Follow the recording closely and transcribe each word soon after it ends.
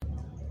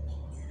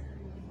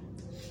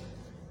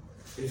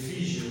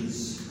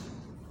Ephesians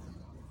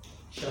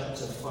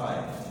chapter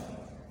 5,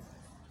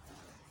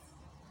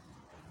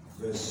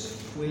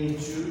 verse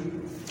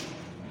 22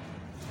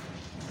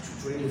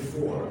 to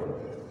 24.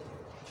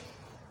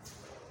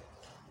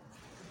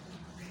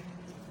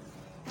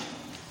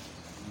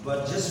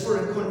 But just for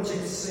a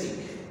context's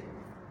sake,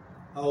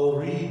 I'll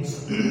read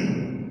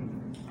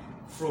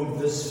from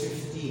verse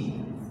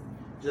 15.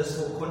 Just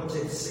for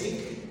context's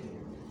sake,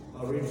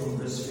 I'll read from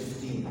verse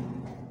 15.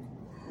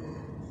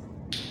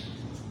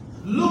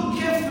 Look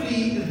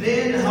carefully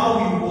then how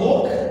you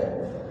walk,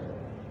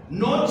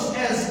 not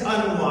as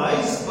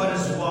unwise, but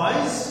as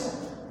wise,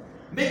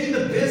 making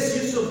the best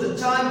use of the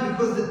time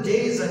because the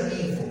days are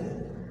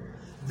evil.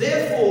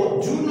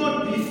 Therefore, do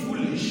not be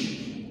foolish,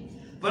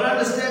 but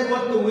understand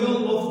what the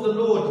will of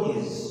the Lord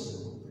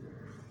is.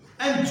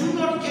 And do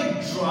not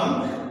get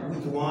drunk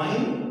with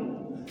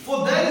wine,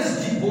 for that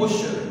is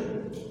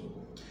debauchery,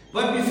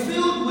 but be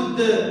filled with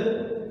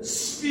the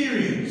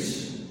Spirit,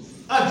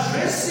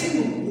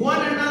 addressing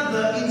one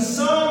another in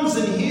psalms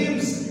and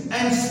hymns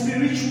and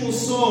spiritual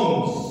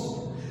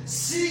songs,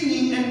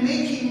 singing and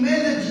making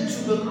melody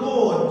to the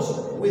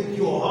Lord with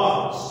your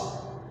heart,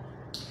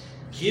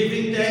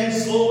 giving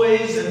thanks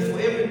always and for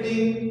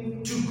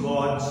everything to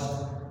God,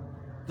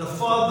 the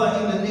Father,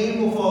 in the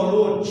name of our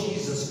Lord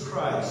Jesus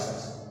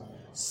Christ,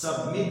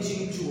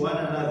 submitting to one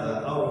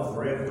another out of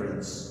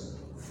reverence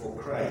for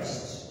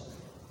Christ.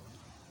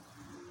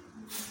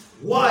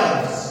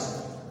 Wives,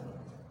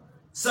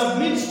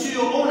 submit to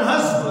your own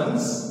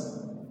husbands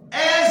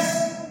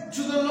as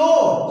to the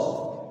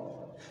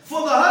Lord.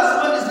 For the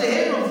husband is the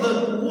head of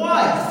the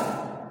wife,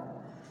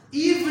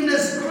 even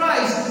as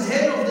Christ is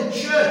head of the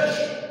church,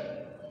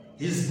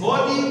 his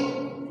body,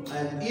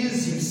 and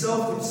is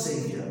himself its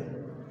Savior.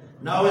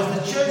 Now as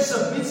the church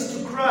submits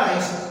to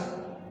Christ,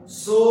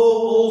 so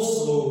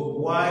also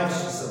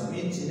wives should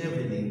submit in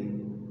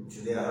everything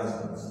to their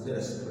husbands. Let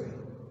us pray.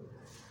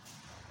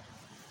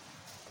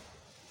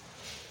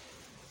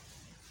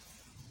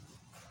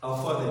 Our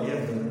Father in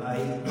heaven, I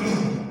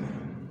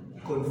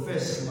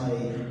confess my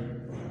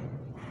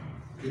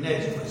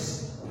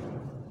inadequacy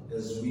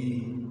as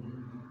we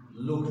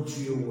look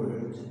to your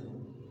word.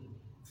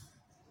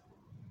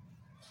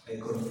 I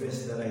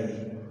confess that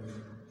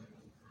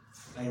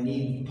I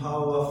need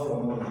power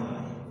from on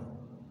high.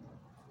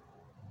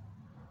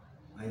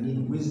 I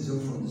need wisdom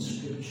from the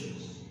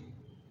scriptures.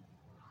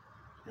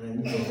 And I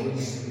need the Holy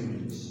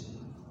Spirit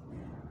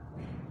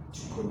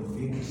to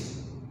convict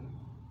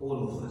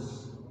all of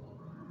us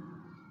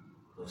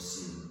of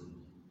sin.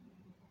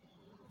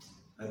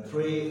 I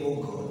pray, oh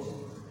God,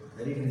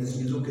 that even as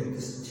we look at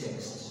this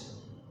text,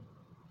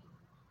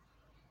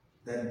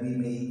 that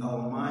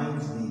our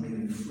minds may be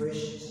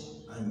refreshed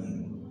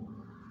anew.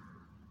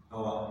 The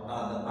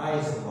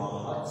eyes of our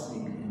hearts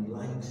may be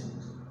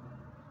enlightened,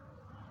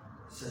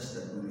 such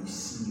that we may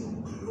see your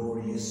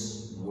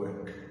glorious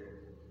work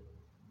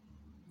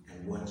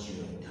and what you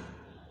have done.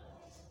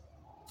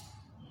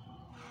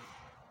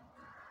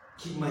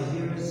 Keep my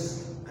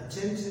hearers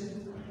attentive.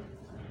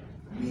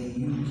 May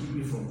you keep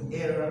me from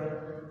error.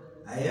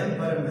 I am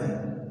but a man,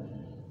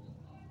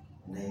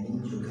 and I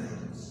need your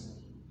guidance.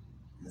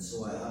 And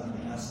so I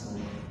humbly ask,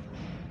 Lord,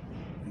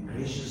 be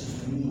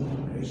gracious to me,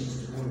 be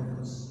gracious to all of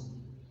us.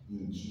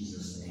 In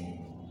Jesus' name,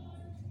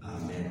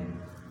 amen.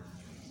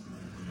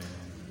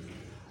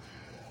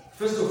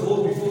 First of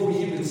all, before we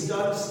even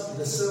start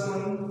the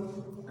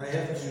sermon, I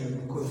have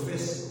to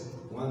confess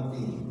one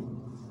thing.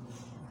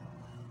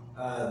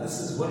 This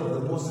is one of the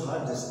most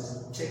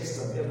hardest texts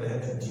I've ever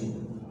had to deal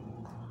with.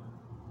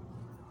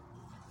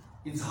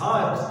 It's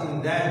hard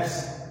in that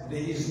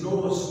there is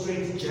no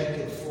straight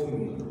jacket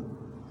formula.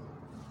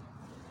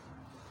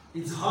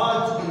 It's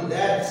hard in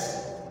that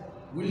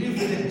we live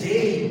in a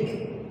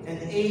day and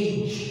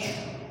age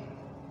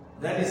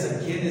that is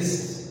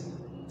against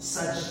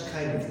such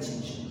kind of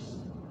teachings.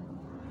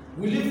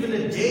 We live in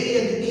a day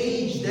and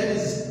age that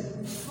is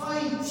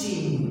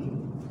fighting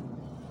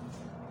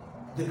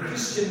the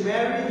Christian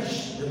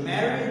marriage,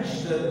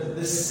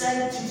 the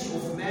sanctity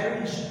of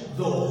marriage,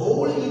 the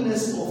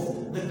holiness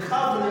of the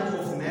covenant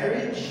of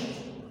marriage.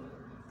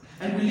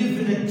 And we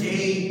live in a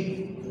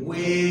day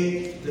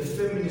where the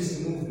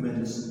feminist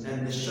movement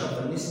and the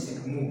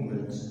chauvinistic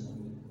movement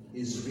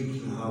is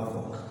wreaking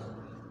havoc.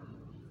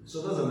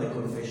 So those are my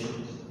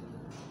confessions.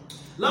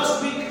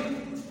 Last week,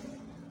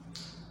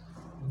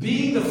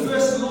 being the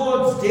first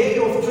Lord's Day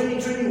of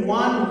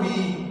 2021, we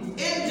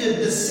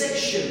ended the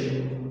section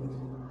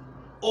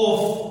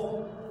of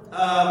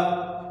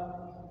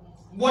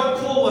what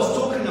Paul was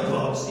talking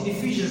about in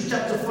Ephesians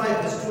chapter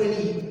 5, verse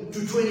 20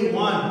 to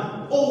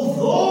 21.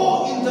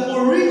 Although in the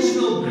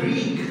original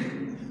Greek,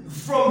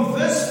 from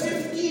verse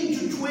 15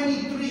 to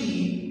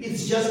 23,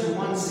 it's just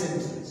one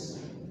sentence.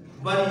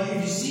 But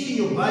if you see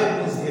in your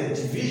Bibles, there are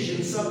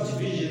divisions,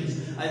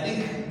 subdivisions. I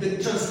think the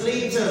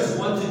translators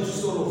wanted to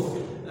sort of,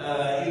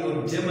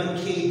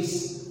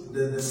 demarcate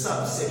the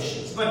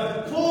subsections.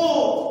 But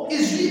Paul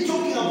is really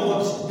talking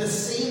about the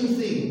same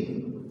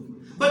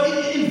thing.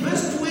 But in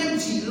verse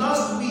 20,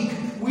 last week,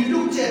 we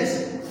looked at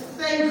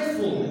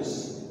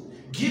thankfulness.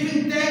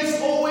 giving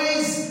thanks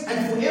always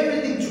and for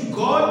everything to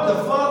God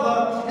the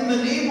Father in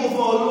the name of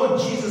our Lord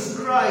Jesus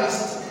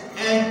Christ,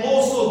 and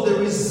also the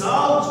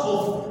result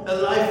of a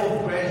life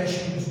of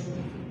gratitude,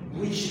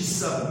 which is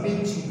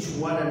submitting to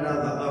one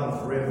another out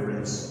of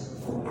reverence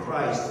for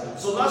Christ.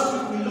 So last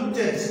week we looked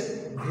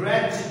at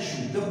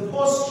gratitude, the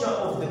posture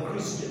of the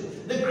Christian.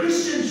 The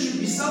Christian should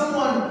be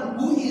someone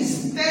who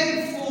is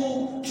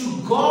thankful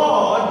to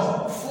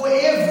God for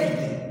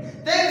everything.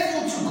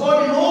 Thankful to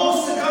God in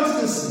all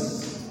circumstances.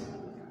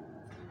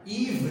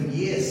 Even,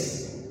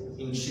 yes,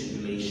 in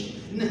tribulation.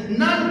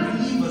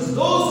 Non-believers,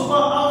 those who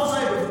are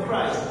outside of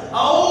Christ, are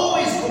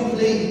always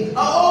complaining,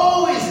 are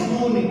always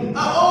mourning,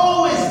 are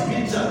always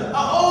bitter,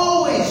 are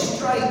always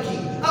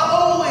striking, are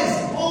always,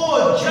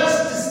 oh,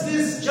 justice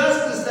this,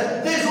 justice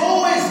that. There's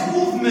always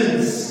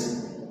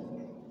movements.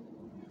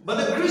 But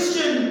the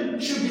Christian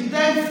should be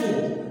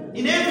thankful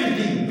in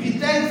everything. Be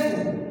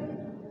thankful.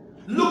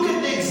 Look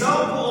at the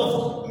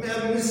example of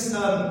Miss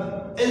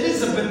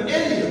Elizabeth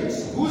Elliot,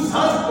 whose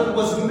husband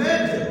was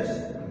murdered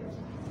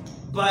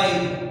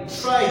by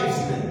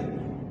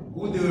tribesmen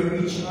who they were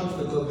reaching out to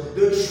the God.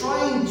 They were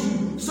trying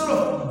to sort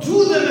of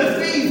do them a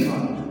favor,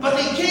 but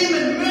they came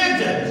and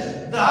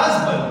murdered the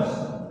husband.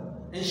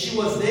 And she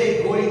was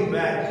there going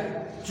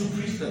back to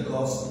preach the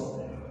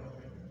gospel.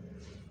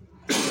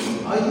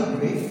 Are you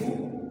grateful?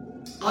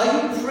 Are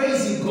you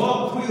praising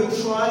God through your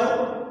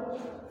trial?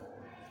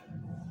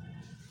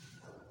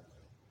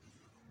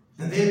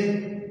 And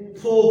then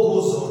Paul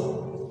goes on.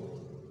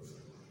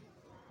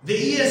 The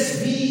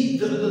ESV,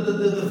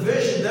 the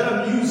version that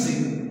I'm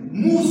using,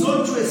 moves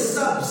on to a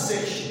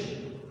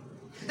subsection.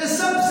 A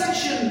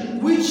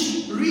subsection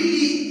which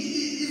really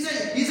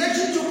is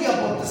actually talking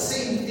about the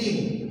same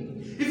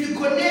thing. If you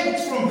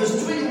connect from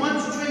verse 21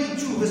 to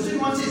 22, verse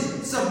 21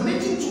 says,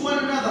 submitting to one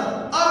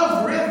another out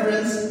of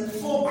reverence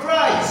for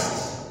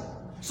Christ.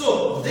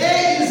 So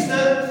there is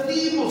the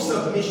theme of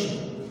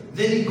submission.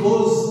 Then he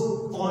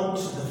goes on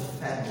to the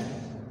family.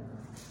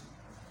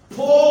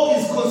 Paul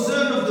is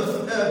concerned of the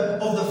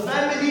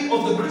family,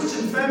 of the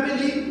Christian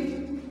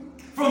family.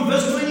 From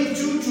verse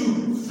 22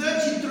 to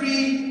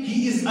 33,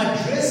 he is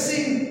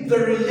addressing the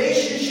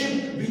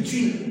relationship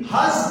between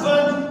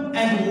husband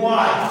and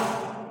wife.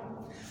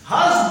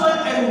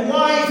 Husband and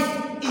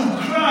wife in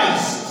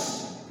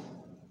Christ.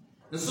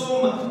 And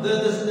so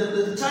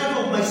the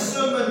title of my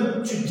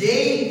sermon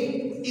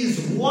today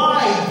is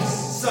Wives,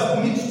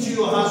 Submit to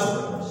Your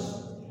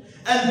Husbands.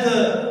 And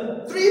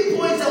the 3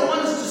 points I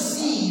want us to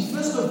see,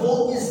 first of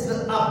all, is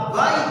the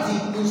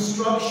abiding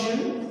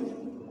instruction.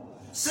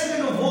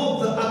 Second of all,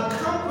 the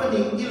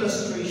accompanying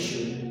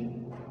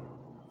illustration.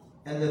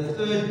 And the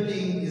third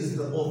thing is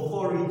the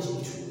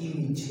authority to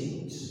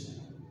imitate.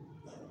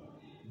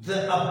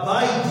 The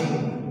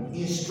abiding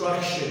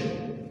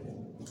instruction.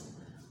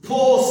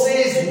 Paul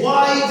says,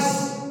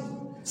 wives,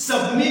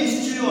 submit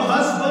to your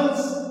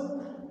husbands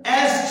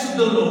as to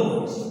the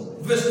Lord.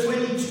 Verse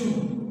 22.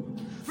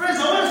 Friends,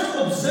 I want us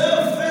to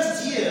observe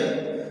first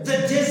here the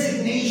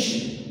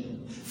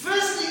designation.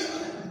 Firstly,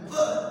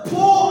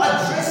 Paul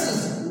addresses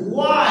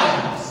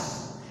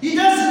wives. He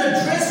doesn't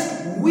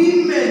address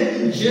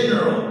women in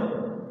general,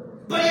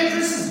 but he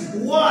addresses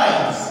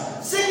wives.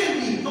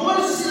 Secondly, I want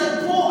us to see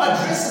that Paul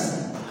addresses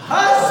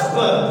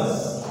husbands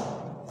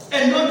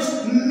and not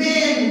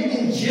men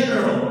in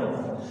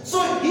general. So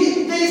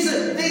there's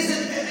a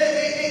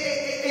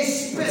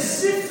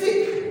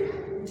specific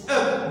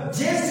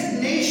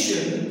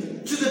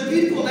designation to the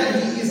people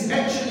that he is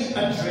actually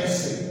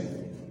addressing.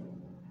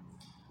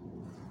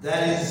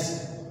 That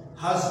is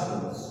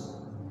husbands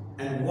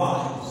and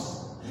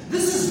wives.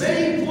 This is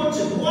very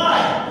important.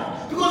 Why?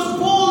 Because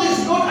Paul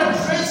is not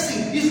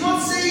addressing, he's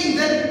not saying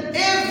that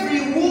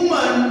every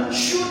woman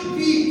should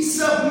be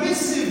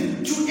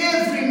submissive to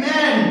every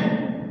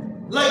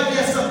man like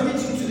they're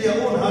submitting to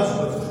their own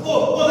husbands.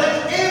 Or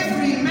that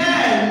every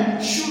man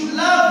should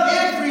love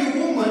every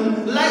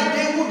woman like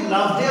they would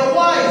love their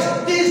wives.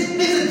 There's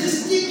a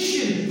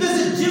distinction, there's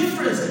a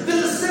difference,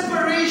 there's a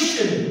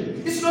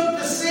separation. It's not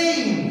the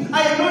same.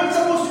 I am not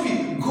supposed to be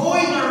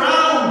going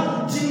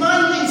around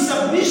demanding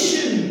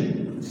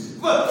submission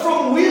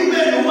from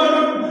women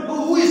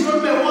who is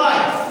not my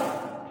wife.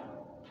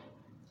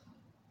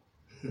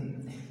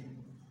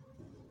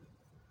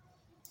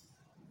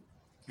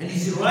 And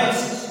as he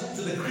writes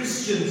to the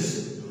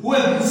Christians who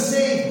have been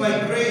saved by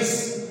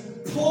grace,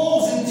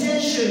 Paul's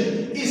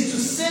intention is to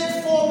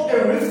set forth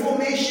a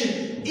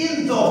reformation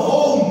in the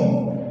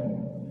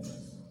home.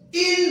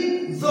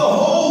 In the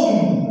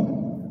home.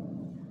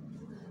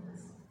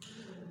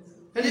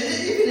 And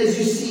even as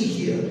you see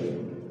here,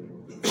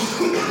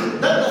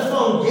 that the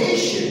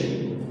foundation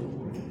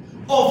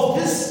of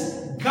this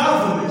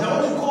government,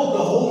 I want to call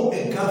the home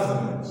a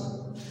government.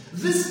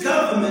 This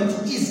government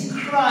is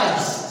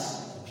Christ.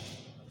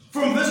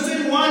 From verse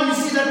 21, you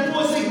see that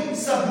Paul saying,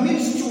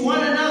 submit to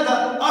one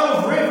another out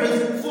of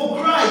reverence for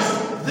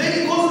Christ.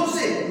 Then he goes on to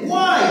say,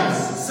 wives,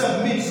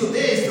 submit. So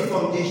there is the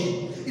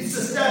foundation. It's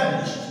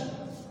established.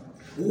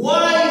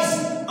 Wives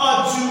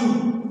are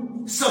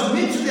to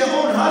submit to their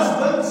own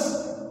husbands.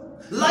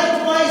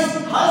 Likewise,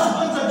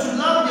 husbands are to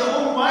love their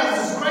own wives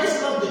as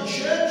Christ loved the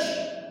church.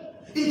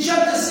 In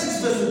chapter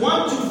 6, verse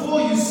 1 to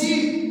 4, you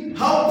see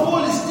how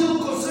Paul is still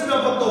concerned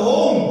about the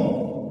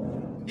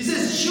home. He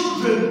says,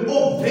 children,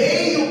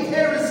 obey your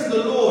parents in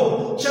the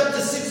Lord. Chapter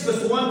 6,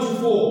 verse 1 to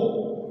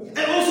 4.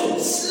 And also,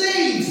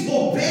 slaves,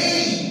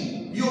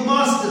 obey your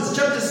masters.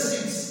 Chapter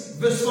 6,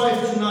 verse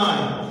 5 to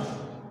 9.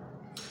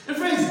 And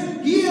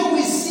friends, here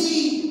we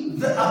see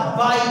the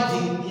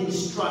abiding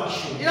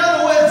instruction. In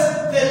other words,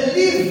 the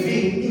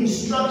living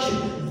instruction.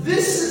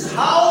 This is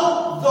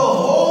how the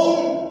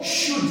home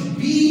should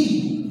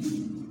be.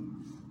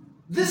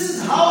 This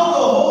is how the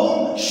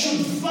home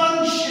should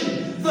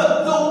function.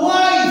 The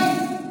wife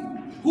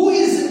who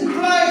is in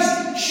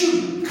Christ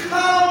should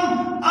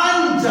come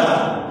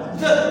under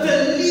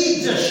the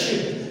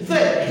leadership, the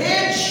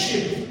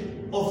headship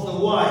of the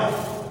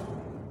wife.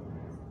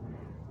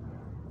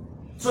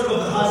 Sort of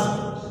the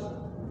husband.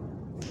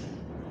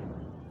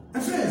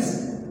 And friends,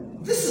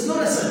 this is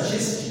not a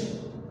suggestion.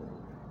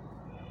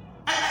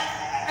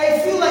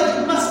 I feel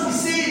like it must be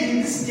said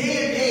in this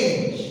day and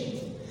age.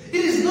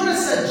 It is not a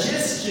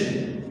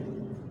suggestion.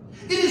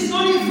 It is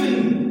not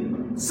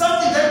even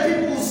something that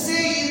people will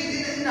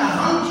say in a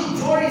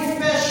hunky-dory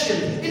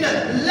fashion, in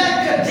a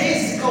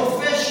lackadaisical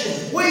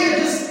fashion, where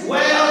you just,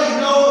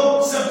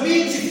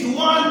 submit if you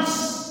want.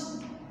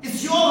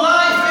 It's your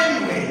life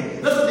anyway.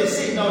 That's what they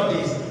say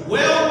nowadays.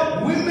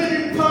 Well,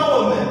 women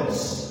empowerment.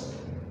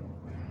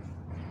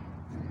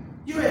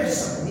 You don't have to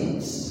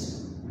submit.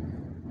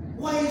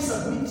 Why are you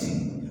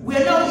submitting? We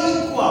are now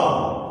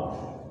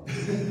equal.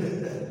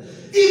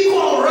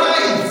 Equal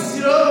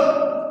rights,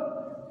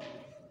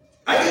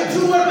 I can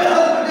do what my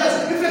husband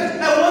does. In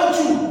fact, I want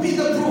to be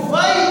the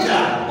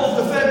provider of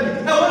the family.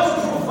 I want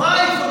to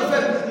provide for the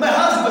family. My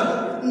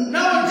husband,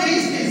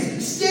 nowadays,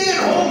 is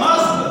stay-at-home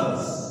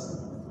husbands.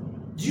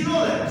 Do you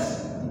know that?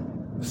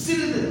 Sit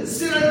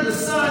under the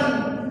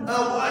sun,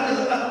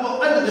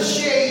 under the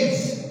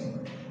shades,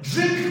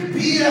 drink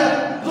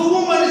beer. The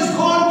woman is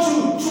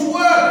gone to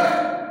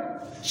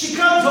work. She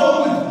comes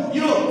home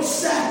with,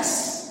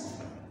 sacks,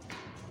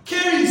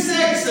 carrying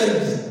sacks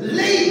and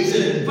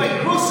laden by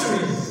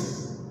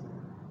groceries.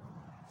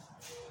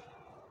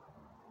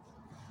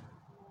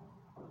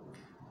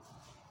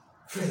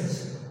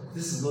 Friends,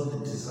 this is not the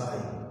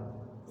design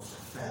of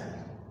the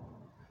family.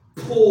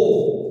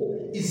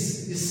 Paul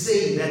is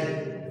saying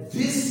that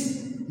this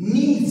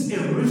needs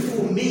a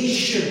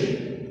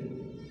reformation.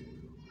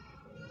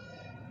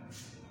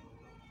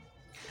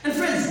 And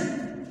friends,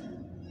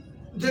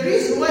 the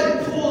reason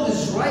why Paul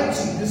is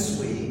writing this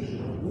way,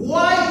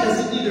 why does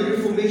it need a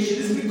reformation,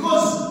 is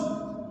because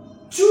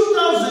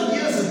 2,000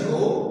 years ago,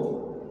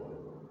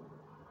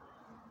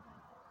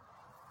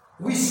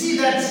 we see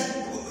that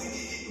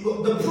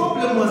the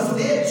problem was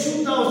there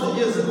 2,000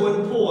 years ago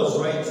when Paul was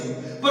writing,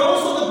 but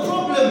also the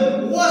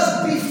problem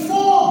was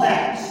before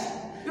that.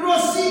 It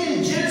was seen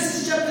in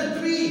Genesis chapter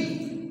 3.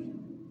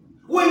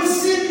 When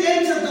sin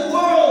entered the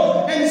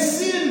world and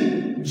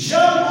sin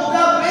jumbled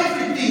up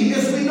everything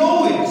as we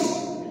know it.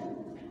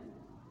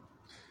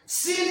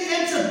 Sin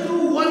entered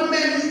through one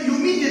man. You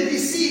immediately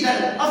see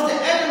that after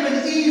Adam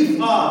and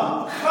Eve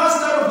are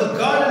cast out of the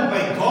garden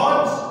by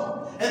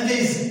God, and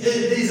there's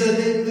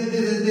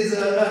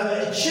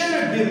a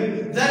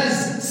cherubim that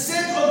is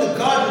set on the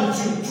garden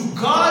to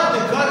guard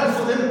the garden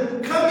for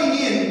them coming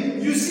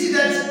in. You see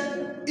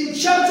that in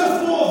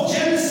chapter 4 of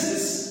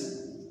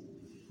Genesis,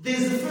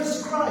 there's the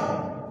first crime.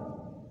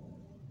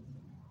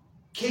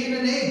 Cain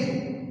and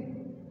Abel.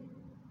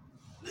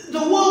 The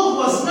world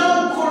was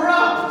now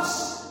corrupt.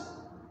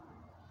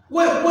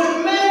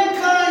 When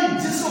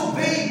mankind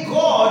disobeyed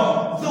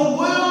God, the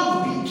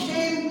world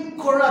became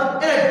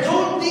corrupt. And I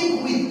don't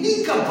think we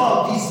think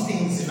about these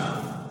things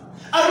enough.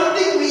 I don't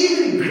think we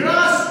even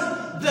grasp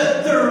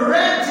the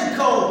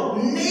radical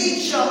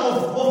nature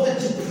of the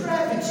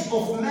depravity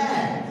of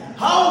man.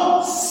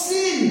 How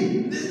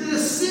sin, the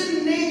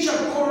sin nature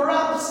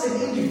corrupts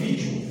an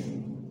individual.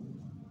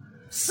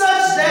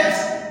 Such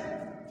that,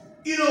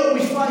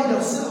 we find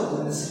ourselves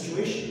in this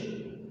situation.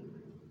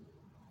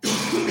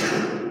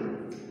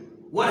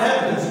 What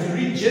happens if you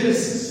read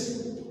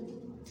Genesis?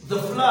 The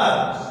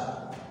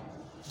flood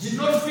did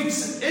not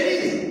fix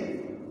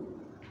anything.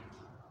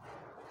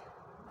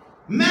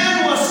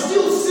 Man was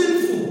still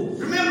sinful.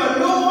 Remember,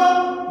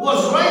 Noah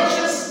was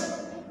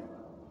righteous.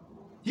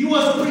 He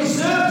was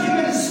preserved, him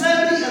and his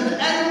family and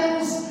the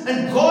animals,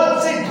 and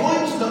God said, go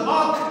into the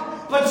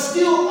ark. But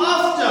still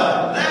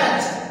after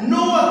that,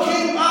 Noah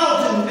came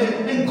out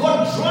and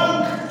got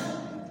drunk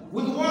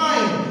with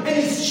wine, and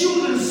his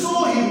children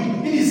saw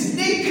him in his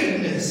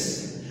nakedness.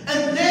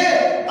 And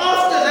there,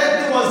 after that,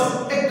 there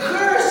was a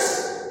curse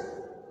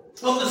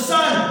of the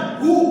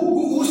son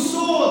who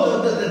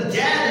saw the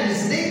dad in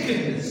his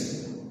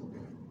nakedness.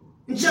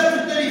 In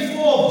chapter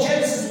 34 of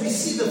Genesis, we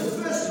see the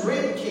first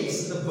rape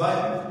case in the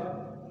Bible,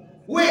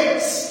 where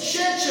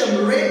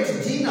Shechem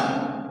raped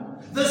Dinah,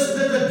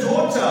 the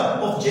daughter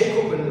of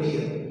Jacob and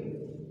Leah.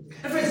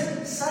 And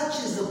friends,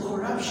 such is the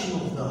corruption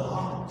of the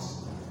heart.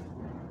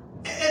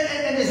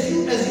 And as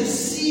you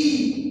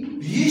see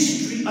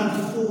history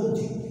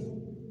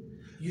unfolding,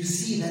 you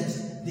see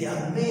that there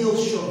are male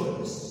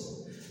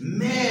chauvinists,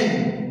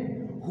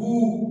 men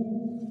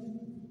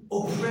who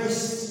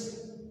oppressed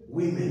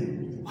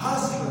women,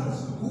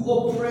 husbands who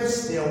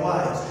oppress their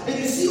wives. And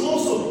you see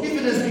also,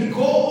 even as we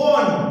go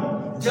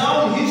on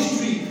down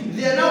history,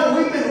 there are now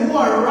women who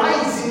are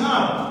rising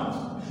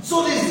up.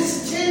 So there's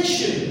this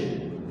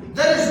tension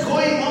that is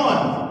going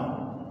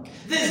on.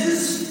 There's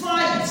this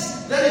fight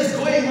that is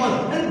going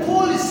on. And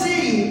Paul is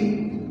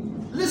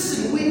saying,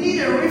 listen, we need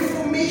a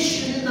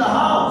reformation in the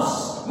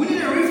house. We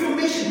need a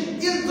reformation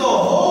in the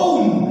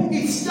home.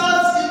 It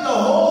starts in the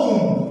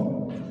home.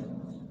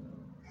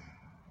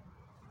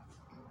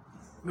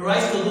 We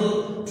write to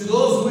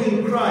those who are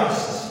in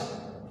Christ,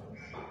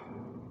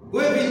 who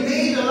have been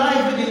made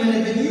alive in Him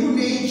and have a new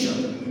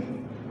nature.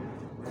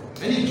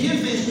 And He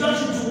gives the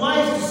instruction to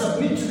wives to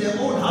submit to their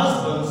own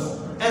husbands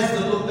as to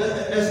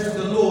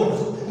the Lord.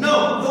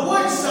 Now, the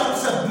word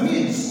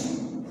submit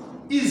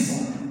is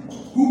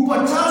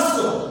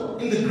hupotasso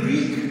in the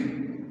Greek,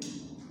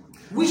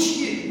 which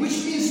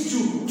means to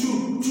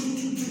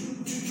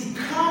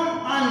come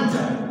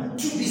under,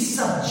 to be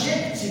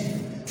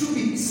subjective, to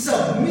be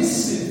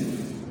submissive,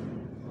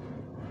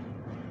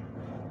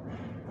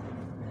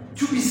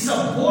 to be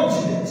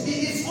subordinate.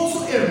 It's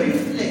also a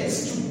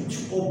reflex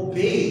to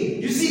obey.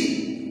 You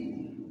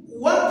see,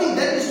 one thing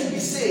that needs to be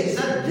said is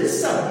that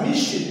this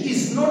submission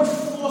is not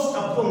forced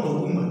upon the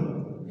woman.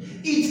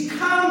 It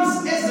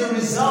comes as a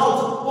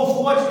result of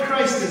what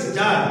Christ has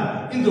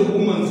done in the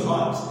woman's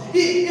heart.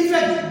 In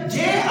fact,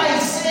 dare I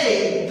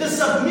say, the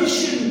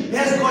submission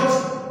has got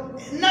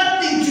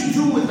nothing to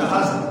do with the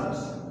husband.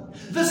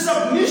 The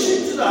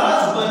submission to the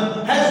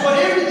husband has got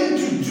everything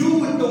to do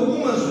with the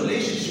woman's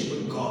relationship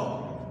with God.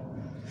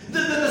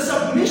 The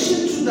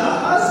submission to the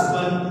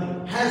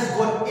husband has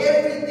got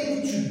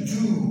everything to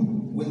do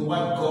with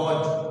what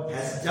God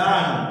has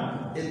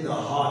done in the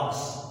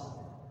hearts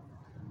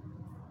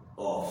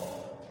of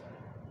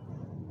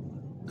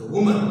the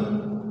woman.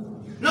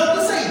 Now,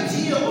 this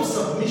idea of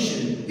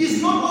submission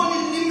is not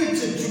only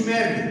limited to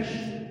marriage,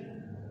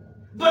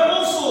 but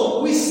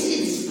also we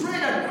see it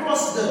spread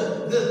across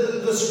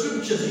the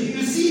scriptures.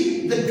 You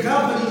see the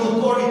governing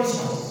authorities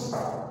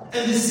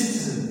and the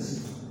citizens.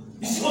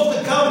 You see of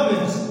the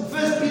government.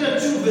 1 Peter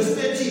 2 verse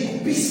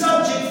 13, be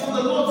subject for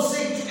the Lord's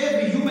sake to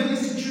every human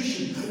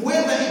institution,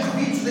 whether it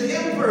be to the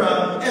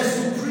emperor as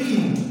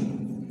supreme.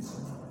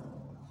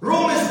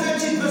 Romans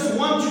 13 verse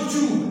 1 to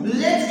 2,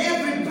 let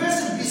every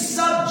person be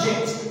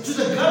subject to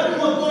the governing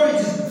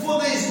authorities, for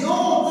there is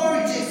no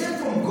authority except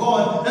from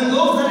God, and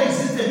those that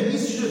exist have been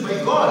instituted by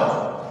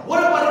God. What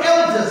about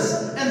elders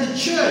and the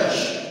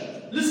church?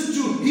 Listen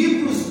to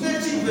Hebrews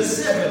 13 verse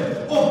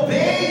 7,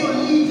 obey your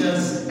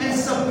leaders and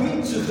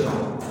submit to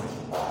them.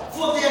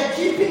 For they are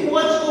keeping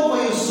watch over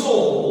your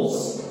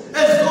souls,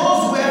 as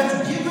those who have to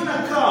give an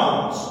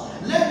account.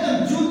 Let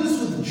them do this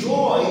with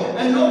joy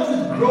and not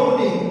with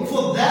groaning,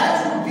 for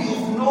that would be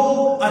of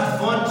no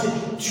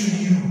advantage to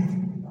you.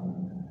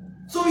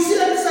 So we see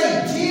that this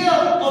idea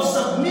of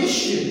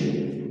submission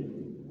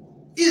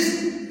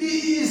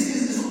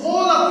is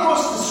all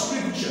across the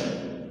scripture.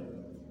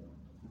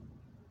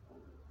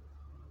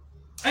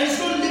 And it's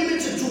not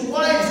limited to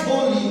wives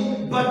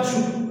only, but to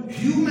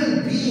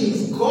human beings.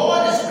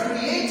 God has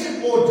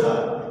created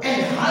order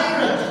and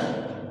hierarchy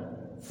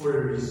for a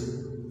reason.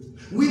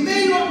 We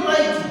may not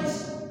like it,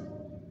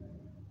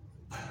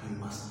 but we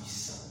must be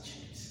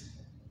subject.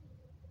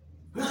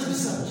 We must be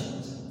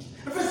subject.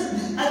 And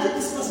friends, I think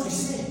this must be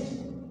said.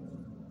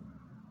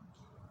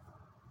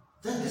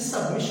 That this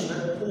submission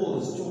that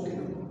Paul is talking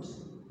about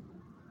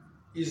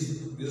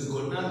is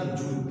got nothing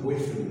to do with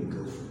boyfriend and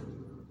girlfriend.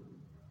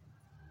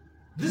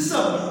 This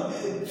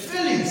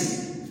Felix,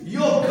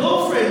 your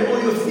girlfriend or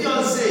your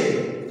fiancé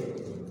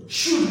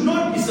should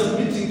not be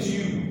submitting to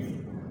you.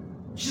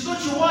 She's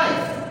not your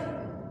wife.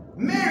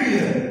 Marry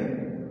her.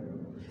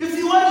 If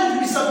you want her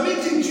to be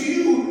submitting to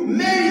you,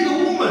 marry the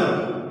woman.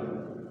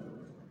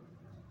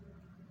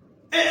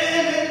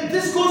 And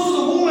this goes to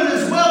the woman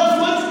as well. If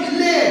you want to be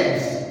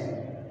led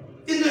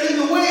in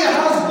the way a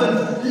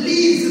husband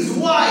leads his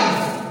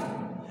wife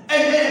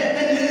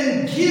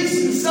and gives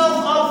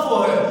himself up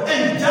for her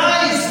and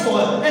dies for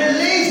her and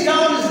lays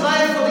down his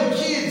life for the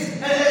kids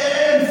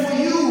and for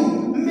you,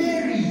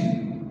 marry.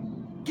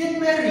 Get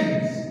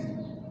married.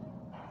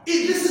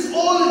 This is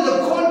all in the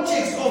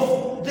context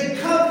of the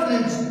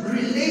covenant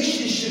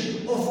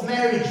relationship of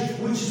marriage,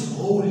 which is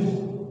holy.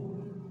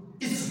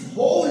 It's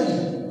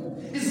holy.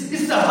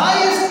 It's the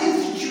highest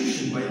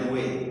institution, by the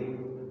way.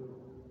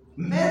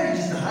 Marriage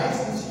is the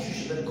highest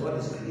institution that God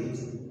has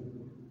created.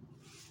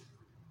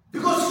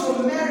 Because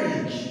from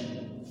marriage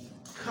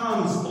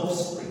comes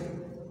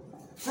offspring.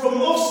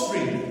 From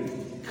offspring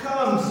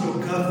comes your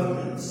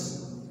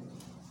governments.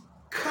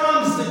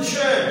 Comes the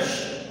church.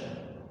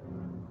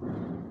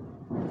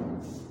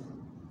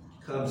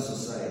 Comes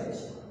society.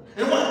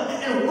 And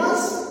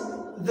once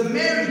the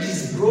marriage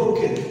is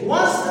broken,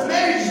 once the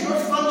marriage is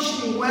not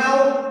functioning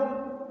well,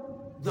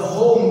 the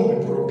home will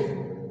be broken.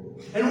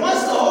 And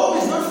once the home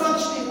is not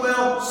functioning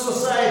well,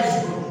 society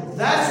is broken.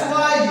 that's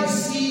why you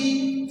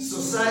see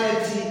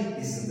society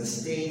is in the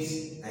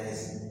state that it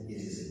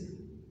is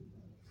in.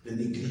 The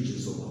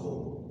negligence of the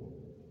home.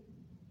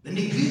 The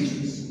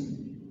negligence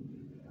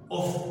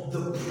of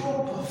the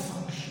proper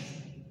function.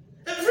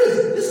 And friends,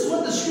 this is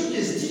what the scripture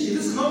is teaching.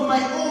 This is not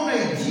my own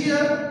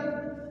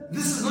idea.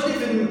 This is not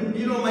even,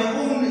 my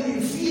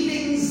own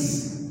feelings.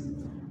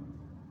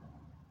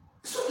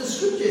 That's what the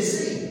scripture is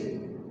saying.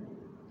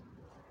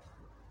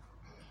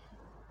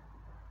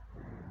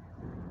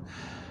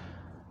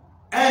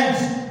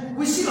 And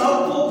we see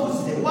how Paul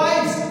puts it.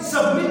 Wives,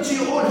 submit to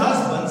your own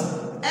husbands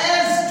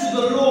as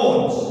to the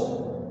Lord.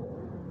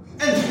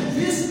 And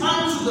this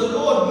unto the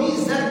Lord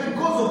means that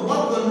because of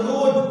what the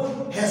Lord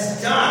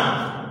has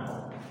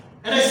done.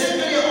 And I said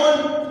earlier on,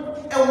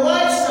 a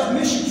wife's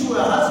submission to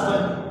her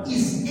husband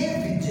is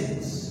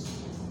evidence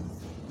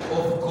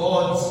of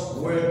God's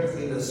work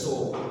in the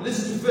soul.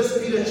 Listen to 1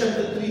 Peter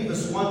chapter 3,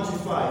 verse 1 to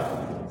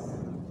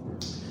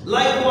 5.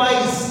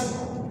 Likewise,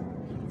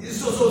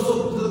 so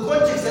the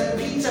context that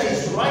Peter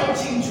is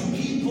writing to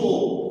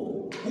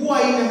people who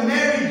are in a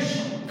marriage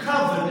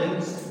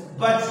covenant,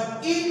 but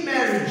in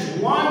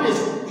marriage, one is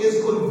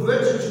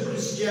converted to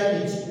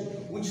Christianity,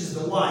 which is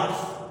the wife,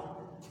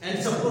 and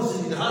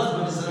supposedly the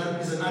husband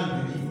is an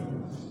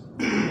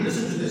unbeliever.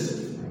 Listen to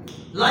this.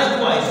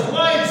 Likewise,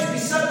 wives, be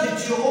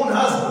subject to your own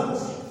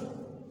husbands,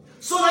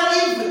 so that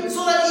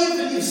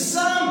even if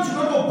some do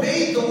not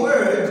obey the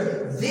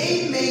word,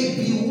 they may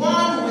be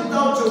won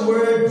without a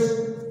word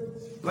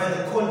by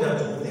the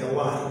conduct of their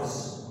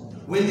wives.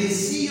 When they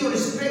see your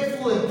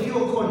respectful and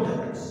pure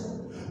conduct,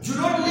 do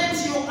not let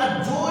your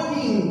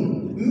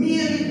adorning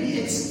merely be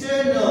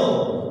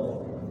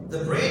external,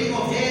 the braiding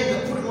of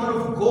hair, the putting on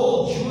of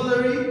gold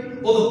jewelry,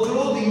 or the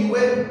clothing you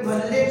wear,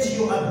 but let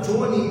your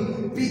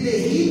adorning be the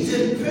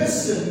hidden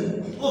person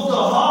of the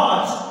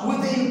heart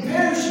with the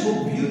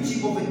imperishable beauty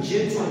of a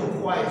gentle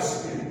and quiet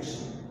spirit,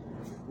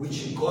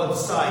 which in God's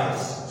sight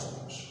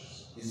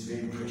is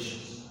very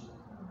precious.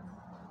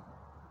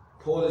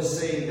 Paul is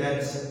saying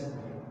that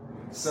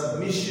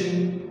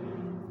submission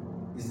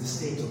is the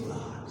state of the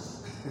heart.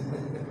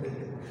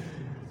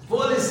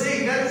 Paul is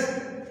saying that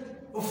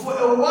for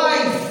a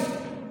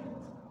wife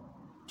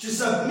to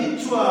submit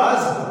to her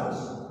husband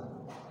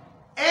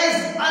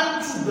as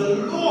unto the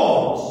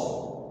Lord,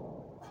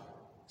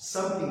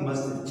 something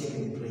must have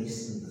taken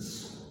place in the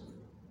soul.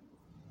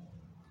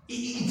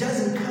 It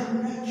doesn't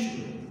come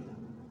naturally.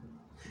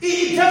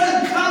 It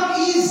doesn't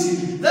come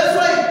easy. That's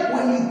why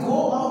when you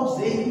go out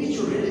there, you meet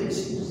your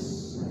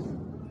relatives.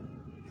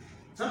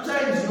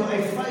 Sometimes,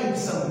 I find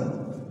some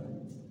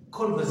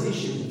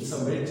conversations with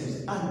some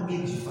relatives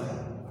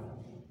unedifying.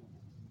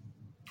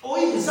 Or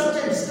even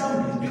sometimes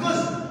stumbling.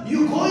 Because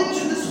you go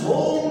into this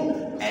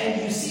home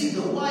and you see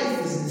the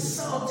wife is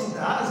insulting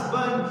the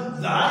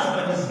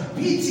husband is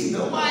beating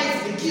the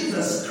wife, the kids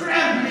are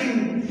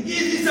scrambling.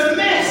 It's a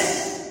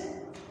mess.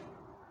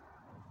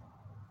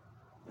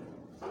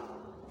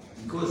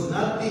 Because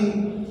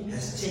nothing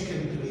has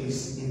taken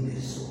place in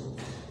their soul.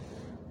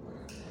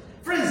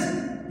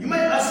 Friends, you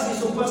might ask me,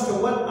 so Pastor,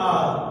 what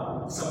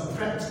are some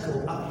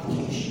practical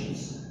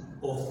applications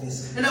of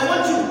this? And I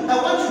want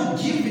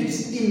to give it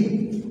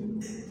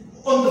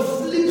on the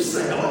flip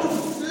side. I want to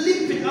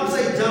flip it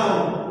upside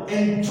down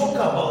and talk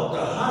about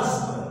the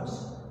husband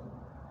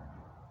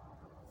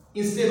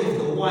instead of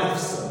the wife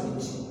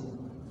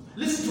submitting.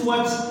 Listen to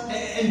what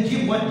and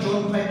give what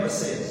John Piper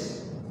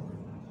says.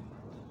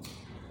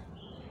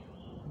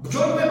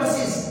 John Piper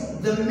says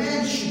the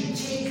man should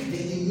take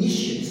the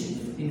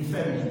initiative in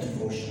family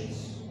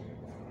devotions.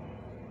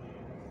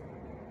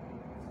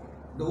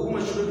 The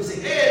woman should not be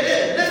saying,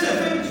 hey, let's have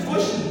family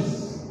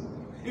devotions.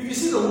 If you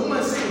see the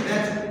woman saying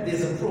that,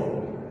 there's a problem.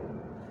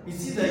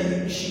 It's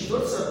either she's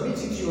not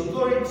submitting to your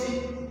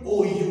authority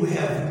or you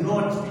have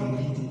not been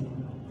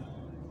leading.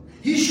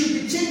 He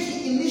should be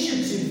taking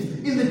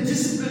initiative in the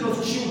discipline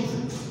of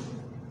children.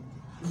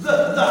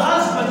 The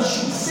husband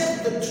should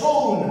set the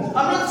tone.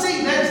 I'm not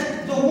saying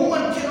that the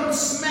woman cannot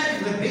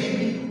smack the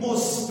baby or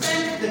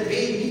spank the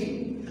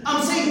baby.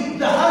 I'm saying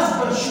the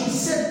husband should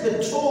set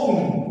the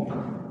tone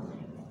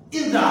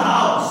in the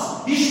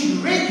house. He should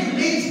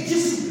regulate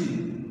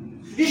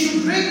discipline. He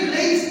should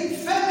regulate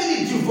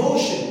family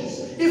devotions.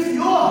 If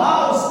your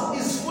house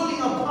is falling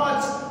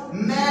apart,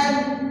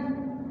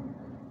 man,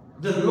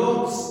 the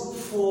logs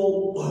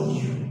fall on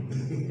you.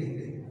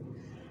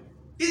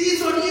 It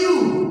is on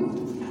you.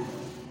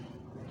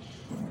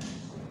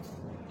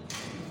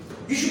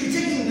 You should be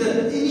taking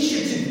the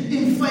initiative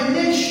in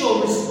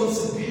financial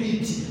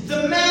responsibility.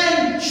 The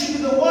man should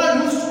be the one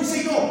who's to be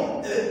saying,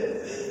 no,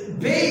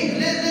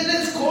 babe,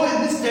 let's go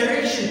in this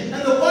direction.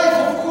 And the wife,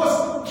 of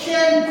course,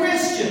 can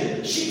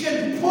question. She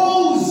can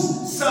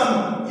pose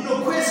some,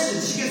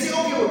 questions. She can say,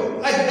 okay,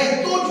 well, I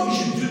thought we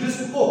should do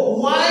this. Oh,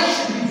 why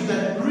should we do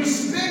that?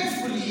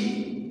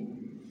 Respectfully,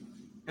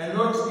 and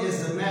not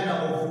as the manner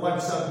of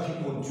what some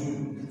people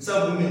do,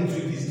 some women do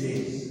these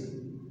days.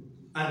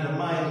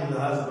 Undermining the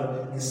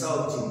husband,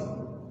 insulting.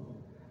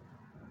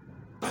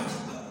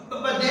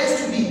 But there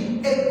has to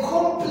be a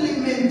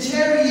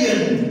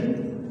complementarian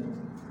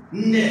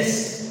There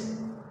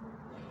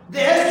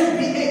has to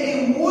be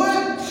a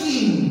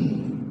working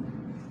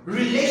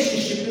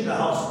relationship in the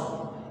household.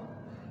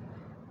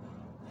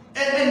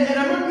 And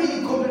I'm not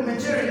meaning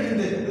complementary in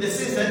the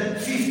sense that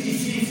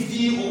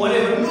 50-50 or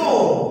whatever.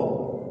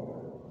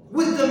 No.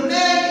 With the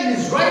man in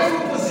his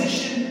rightful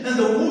position and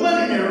the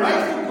woman in a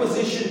rightful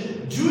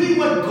position, doing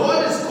what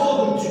God has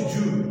called them to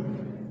do.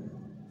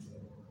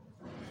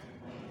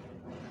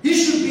 He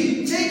should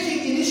be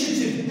taking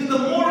initiative in the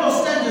moral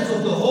standards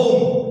of the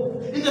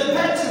home, in the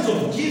patterns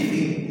of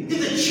giving, in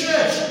the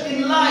church,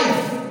 in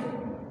life.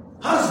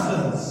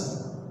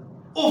 Husbands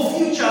or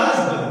future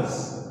husbands.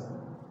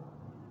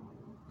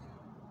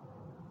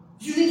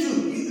 You need to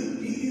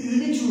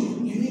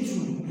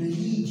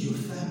lead your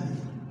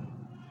family.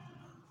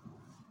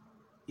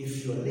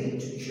 If you are late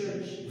to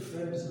church, your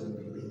family is going to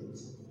be late.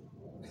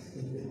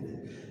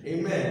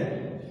 Amen.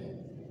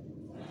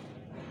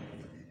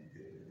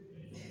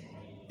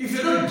 If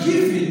you're not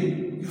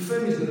giving, your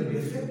family is going to be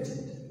affected.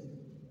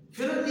 If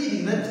you're not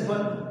leading that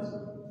department.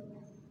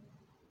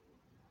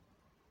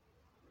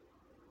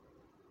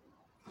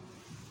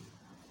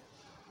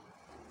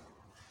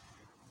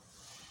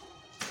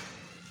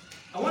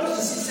 I want us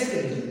to see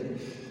secondly,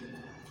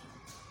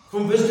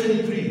 from verse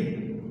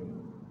 23,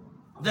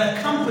 the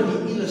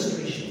accompanying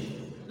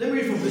illustration. Let me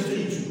read from verse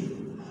 22.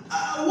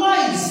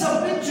 Wives,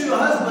 submit to your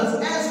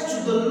husbands as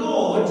to the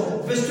Lord.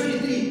 Verse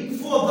 23,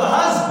 for the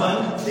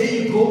husband, there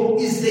you go,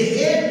 is the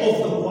head of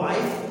the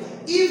wife,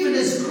 even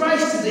as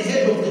Christ is the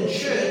head of the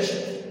church,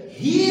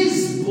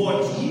 his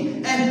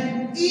body,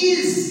 and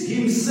is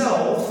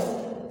himself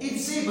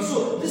its Savior.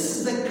 So this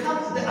is the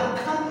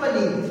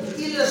accompanying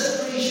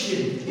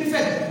illustration. In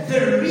fact,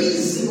 the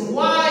reason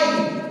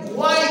why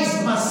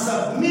wives must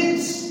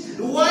submit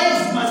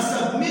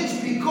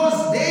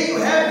because there you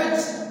have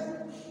it.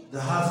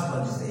 The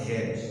husband is the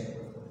head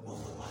of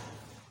the wife.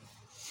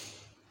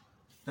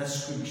 That's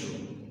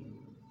scriptural.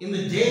 In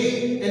the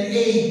day and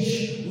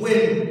age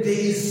when there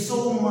is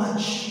so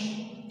much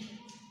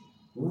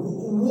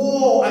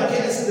war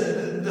against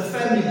the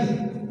family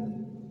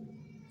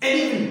and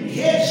even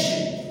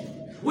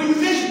headship, when you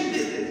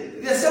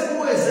mention, there are some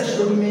words that you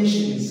don't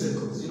mention in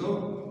circles, you know.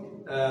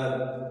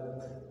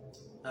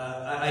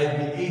 I've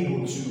been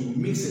able to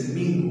mix and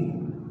mingle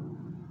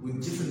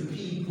with different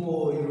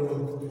people, you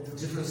know,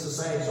 different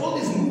societies, all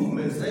these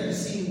movements that you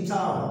see in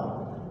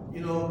town,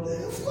 you know.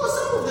 Of course,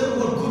 some of them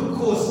were good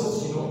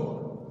causes, you know.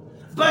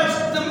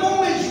 But the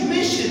moment you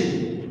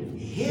mention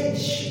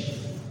headship,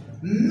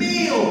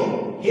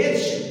 male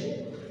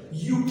headship,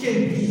 you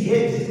can be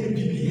beheaded.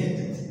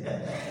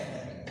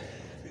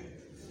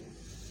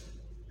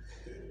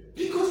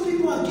 Because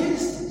people are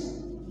against it.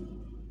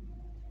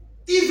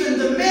 Even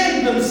the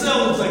men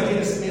themselves are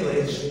against male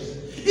headship.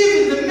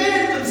 Even the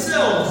men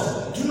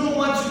themselves do not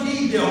want to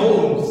leave their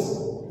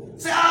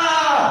homes. Say,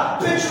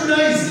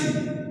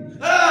 patronizing.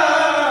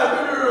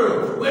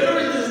 No. We're not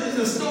in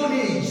the Stone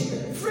Age.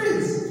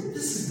 Friends,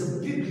 this is the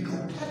biblical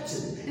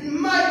pattern. It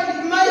might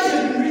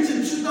have been written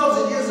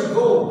 2,000 years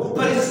ago,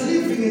 but it's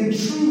living and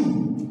true.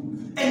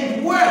 And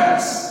it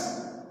works.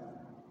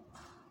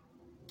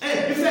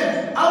 And in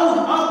fact, I would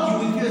argue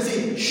with you and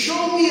say,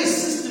 show me a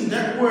system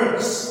that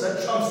works,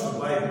 that trumps the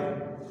Bible.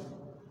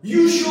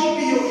 You show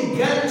me your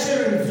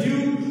egalitarian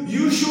view.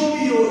 You show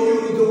me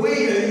the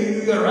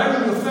way you are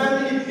running your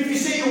family. If you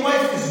say your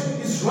wife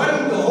is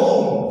running the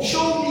home,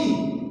 show me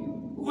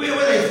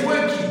whether it's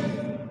working.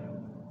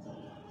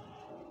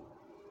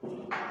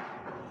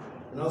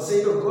 And I'll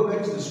say, no, go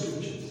back to the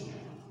scriptures.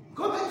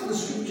 Go back to the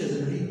scriptures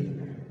and read.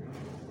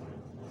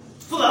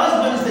 For the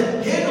husband is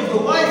the head of the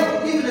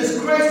wife, even as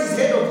Christ is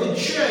head of the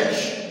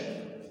church.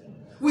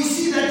 We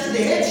see that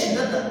the headship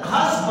that the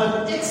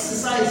husband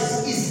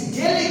exercises is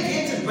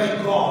delegated by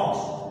God.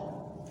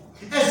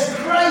 As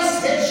Christ's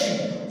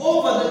headship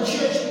over the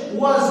church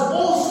was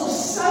also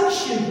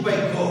sanctioned by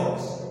God.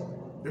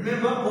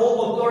 Remember,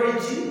 all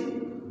authority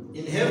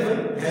in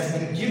heaven has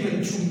been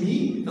given to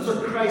me. That's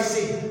what Christ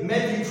said.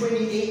 Matthew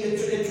 28,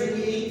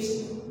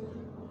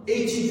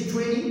 18 to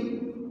 20.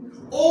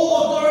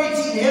 All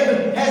authority in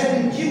heaven has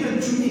been given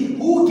to me.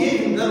 Who gave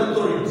him that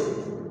authority?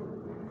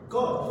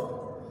 God.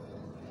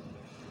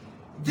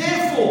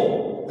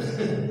 Therefore,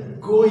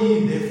 go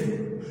ye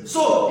therefore.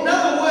 So, in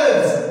other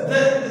words,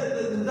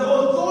 the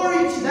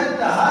authority that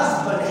the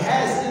husband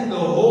has in the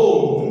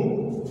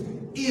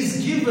home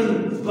is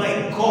given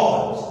by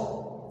God.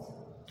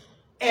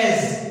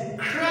 As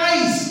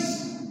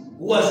Christ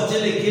was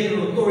delegated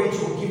authority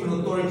or given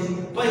authority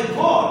by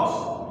God.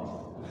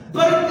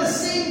 But at the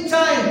same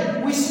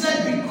time, we see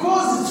that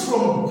because it's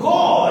from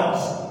God,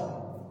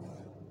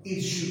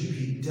 it should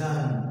be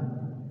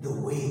done the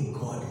way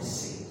God is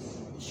saying.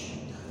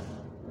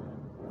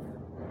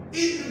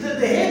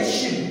 The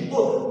headship,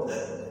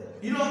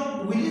 you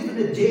know, we live in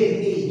a day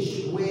and age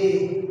where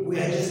we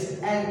are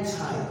just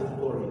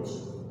anti-authority.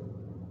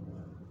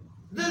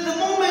 The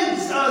moment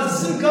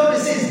some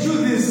government says, do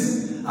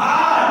this,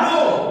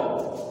 no,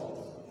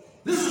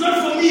 this is not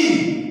for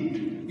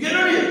me. You're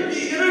not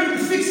even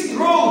fixing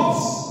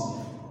roads.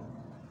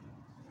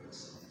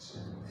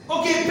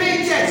 Okay, pay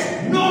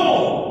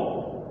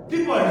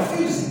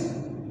refusing.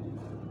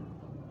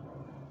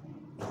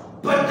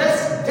 But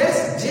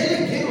that's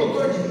delegated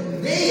authority.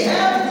 They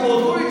have the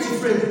authority,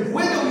 friends,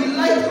 whether we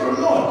like it or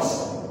not.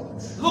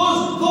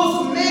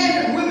 Those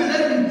men and women that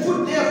have been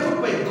put there,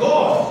 put by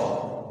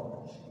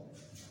God.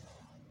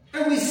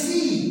 And we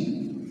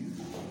see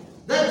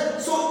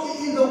that, so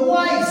in the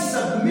wives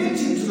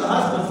submitting to the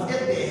husbands as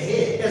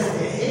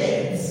their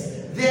heads,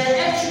 they are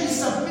actually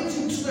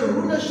submitting to the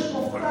rulership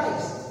of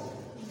Christ.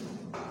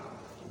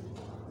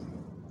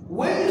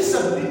 When you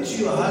submit to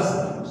your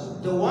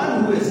husband, the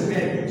one who has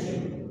married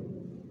you,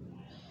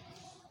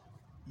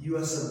 you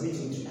are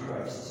submitting to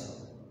Christ.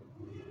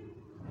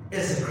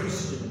 As a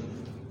Christian,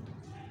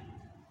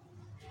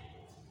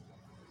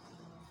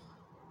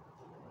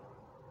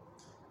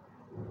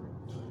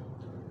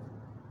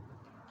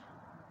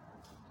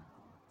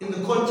 in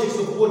the context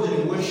of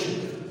orderly worship,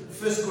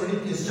 1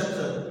 Corinthians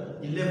chapter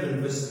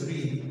 11, verse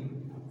 3,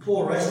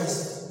 Paul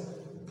writes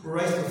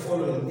the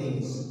following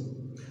things.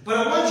 But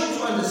I want you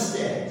to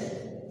understand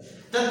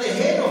that the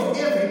head of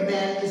every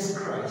man is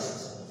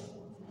Christ,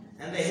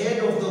 and the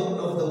head of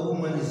the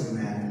woman is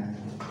man,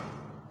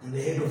 and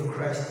the head of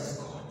Christ is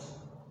God.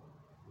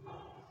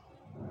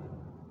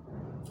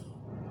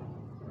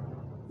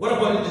 What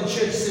about in the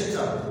church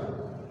setup?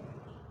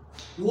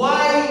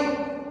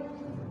 Why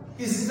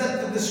is it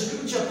that the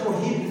scripture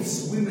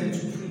prohibits women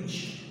to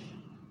preach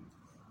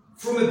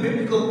from a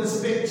biblical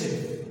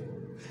perspective?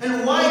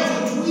 And why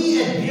don't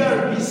we at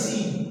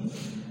BRBC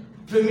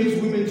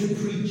permit women to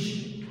preach?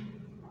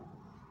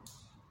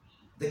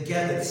 The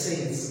gathered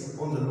saints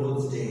on the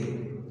Lord's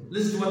day.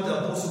 Listen to what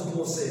the Apostle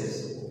Paul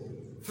says.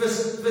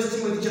 First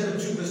Timothy chapter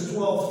 2, verse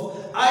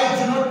 12. I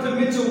do not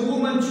permit a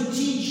woman to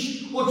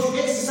teach or to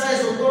exercise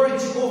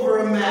authority over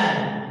a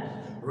man.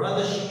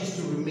 Rather, she is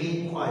to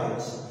remain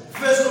quiet.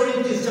 1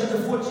 Corinthians chapter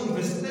 14,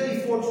 verse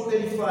 34 to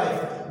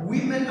 35.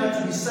 Women are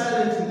to be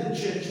silent in the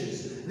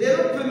churches. They are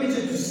not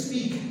permitted to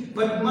speak,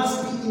 but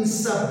must be in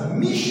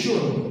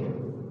submission,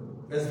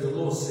 as the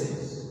law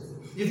says.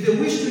 If they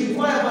wish to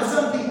inquire about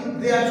something,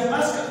 they are to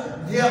ask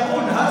their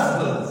own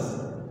husbands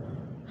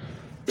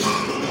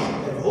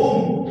at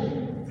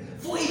home.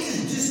 For it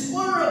is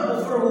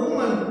dishonorable for a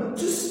woman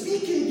to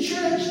speak in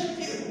church.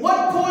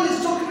 What Paul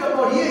is talking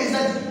about here is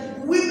that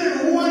women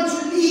who want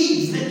to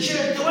lead the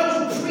church, they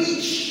want to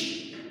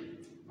preach.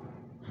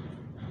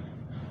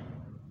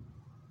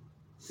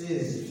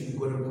 Says, if you've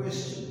got a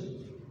question,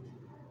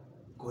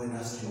 go and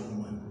ask your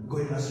woman. Go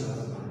and ask your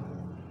husband.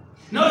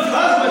 Now, if your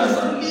husband is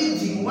not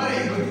leading, what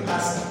are you going to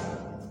ask him?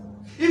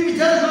 If he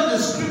doesn't know the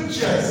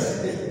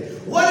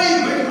scriptures, what are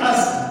you going to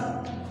ask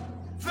him?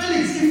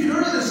 Felix, if you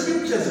don't know the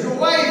scriptures, your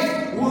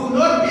wife will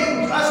not be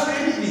able to ask you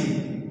anything.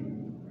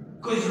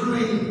 Because you don't know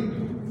anything.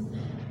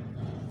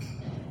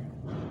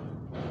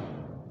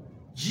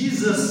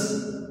 Jesus,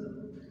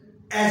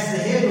 as the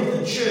head of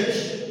the church,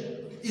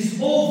 is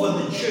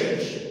over the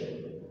church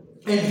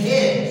and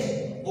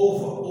head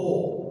over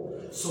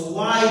all. So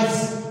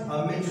wives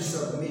are meant to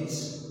submit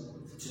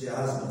to their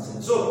husbands.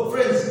 And so,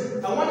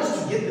 friends, I want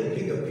us to get the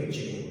bigger picture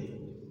here.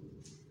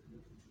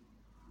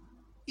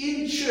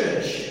 In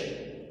church,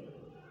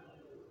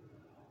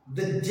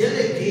 the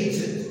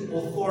delegated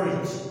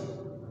authority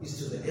is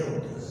to the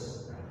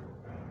elders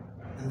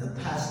and the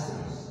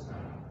pastors.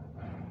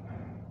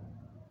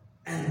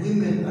 And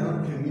women are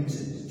not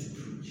permitted to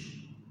preach.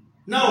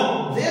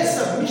 Now, their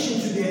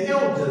submission to their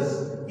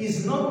elders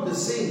is not the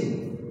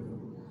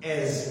same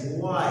as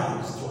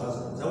wives to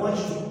husbands. I want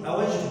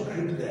you to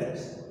grip that.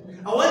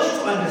 I want you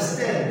to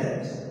understand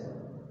that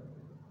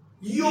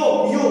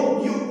your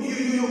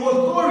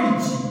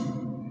authority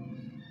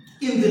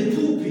in the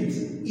pulpit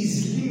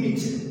is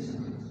limited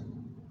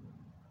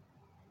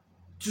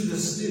to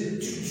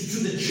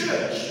the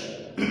church.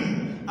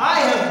 I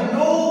have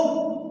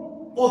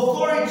no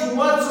authority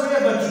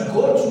whatsoever to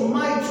go to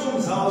my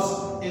Tom's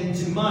house and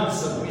demand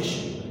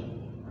submission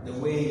the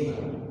way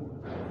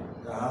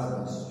the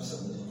husband is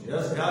submitted.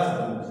 The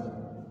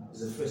husband is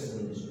the first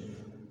ministry.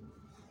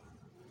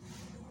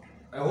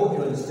 I hope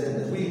you understand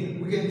that.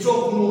 We can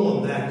talk more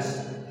on that,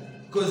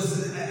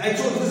 because I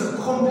told you this is a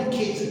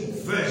complicated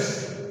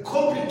verse,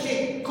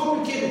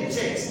 complicated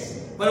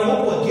text, but I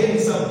hope we're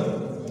getting something.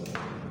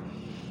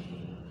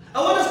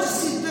 I want us to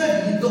see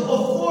thirdly the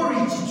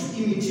authority to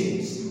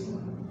imitate.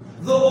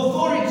 The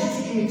authority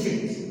to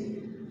imitate.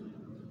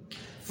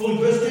 From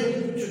verse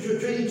 20 to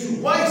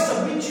 22. Wives,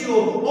 submit to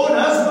your own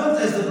husbands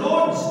as to the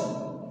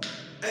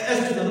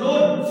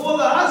Lord. For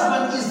the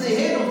husband is the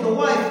head of the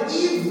wife,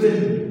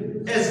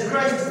 even as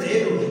Christ is the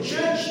head of the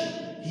church,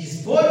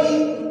 his body,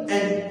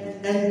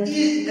 and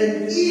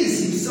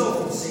is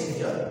himself the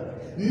Savior.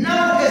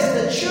 Now as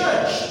the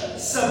church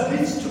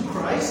submits to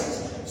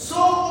Christ, so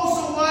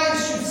also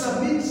wives should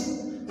submit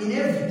in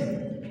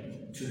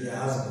everything to their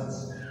husbands.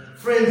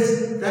 Friends,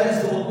 that is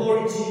the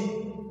authority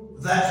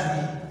that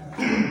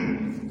we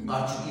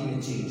are to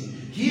imitate.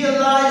 Here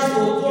lies the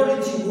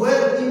authority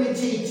well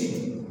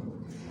imitated.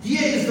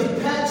 Here is the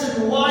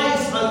pattern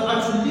wives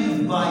are to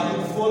live by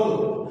and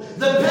follow.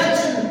 The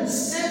pattern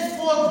set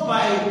forth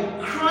by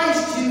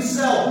Christ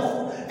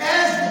himself.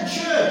 As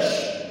the church,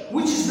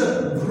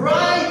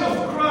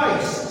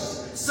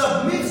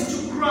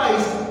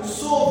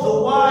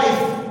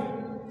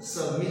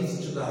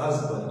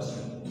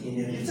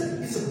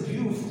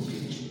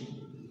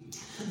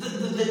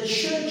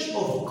 church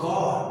of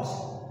God,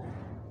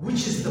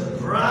 which is the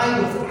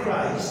bride of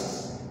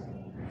Christ,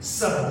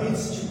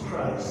 submits to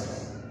Christ.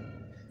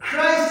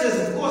 Christ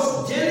has, of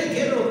course,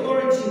 delegated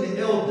authority in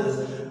the elders,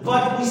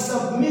 but we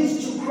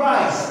submit to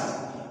Christ.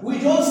 We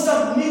don't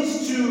submit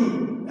to,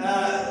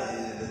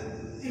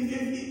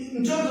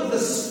 in terms of the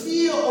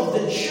sphere of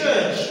the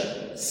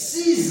church,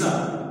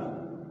 Caesar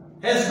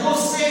has no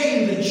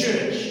say in the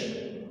church.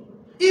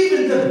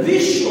 Even the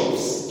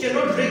bishops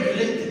cannot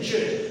regulate the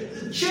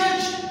church. The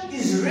church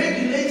is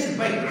regulated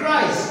by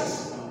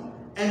Christ,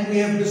 and we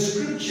have the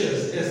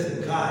scriptures as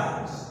the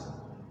guides.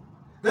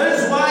 That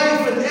is why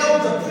if an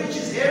elder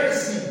preaches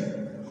heresy,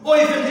 or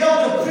if an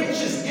elder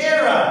preaches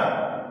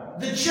error,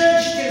 the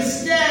church can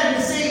stand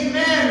and say,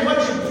 man, what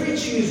you're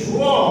preaching is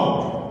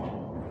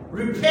wrong.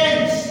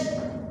 Repent.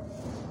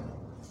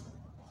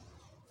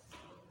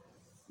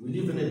 We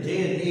live in a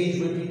day and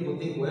age where people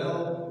think,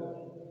 well,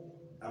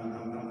 I'm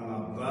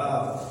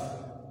above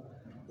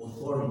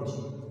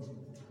authority.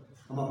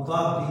 I'm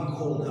above being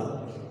called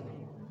out.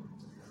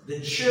 The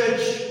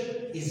church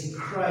is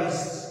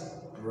Christ's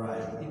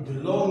bride. It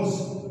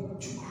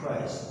belongs to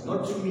Christ,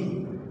 not to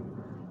me.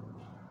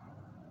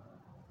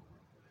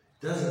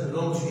 It doesn't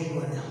belong to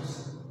anyone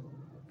else.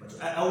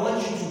 But I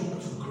want you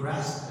to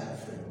grasp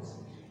that, friends.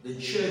 The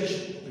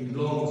church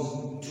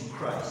belongs to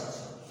Christ.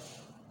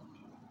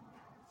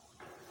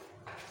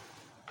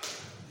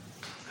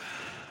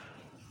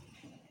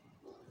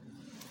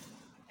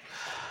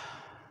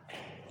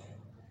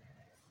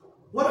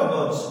 What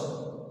about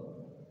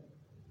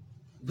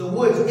the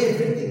word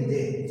everything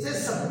there? It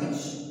says submit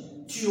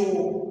to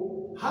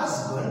your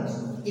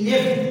husband in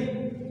everything.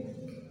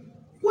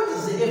 What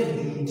does the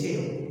everything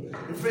entail?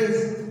 And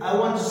friends, I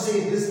want to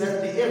say this,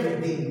 that the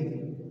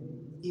everything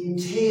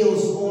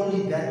entails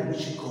only that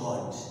which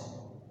God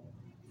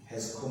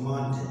has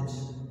commanded.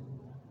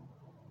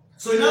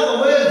 So in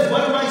other words,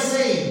 what am I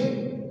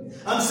saying?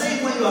 I'm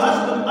saying when your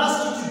husband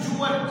asks you to do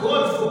what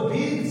God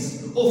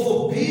forbids, or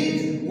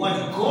forbid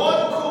what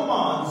God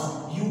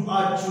commands, you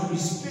are to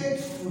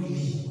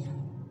respectfully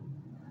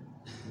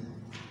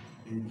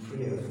and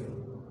prayerfully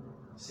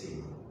say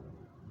no.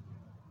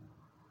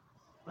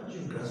 Aren't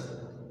you grasping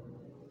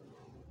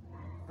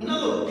that?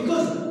 No,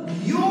 because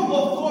your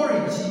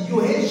authority,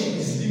 your headship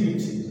is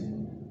limited.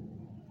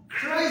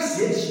 Christ's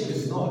headship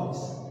is not.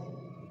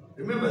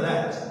 Remember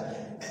that.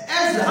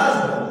 As the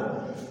husband,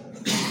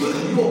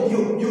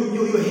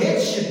 your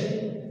headship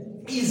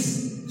is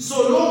so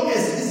long as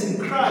it is in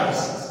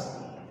Christ,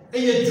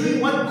 and you're doing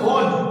what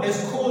God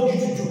has called you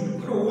to do.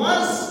 But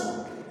once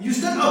you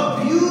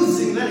start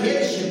abusing that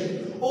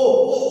headship,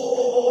 or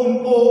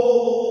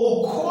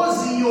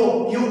causing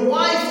your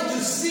wife to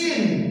sin,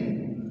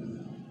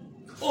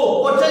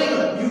 or telling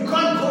her you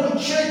can't go to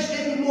church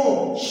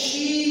anymore,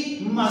 she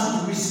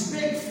must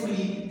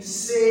respectfully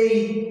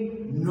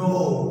say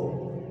no.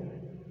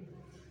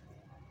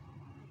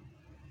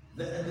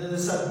 The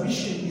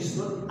submission is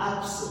not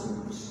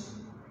absolute.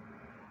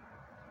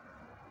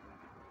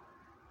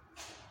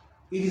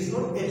 It is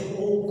not at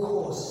all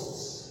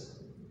costs.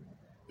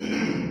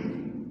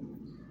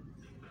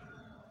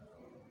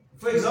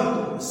 For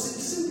example,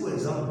 simple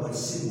example, but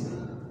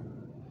simple.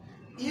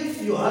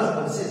 If your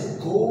husband says,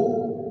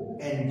 go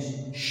and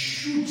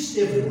shoot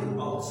everyone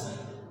outside,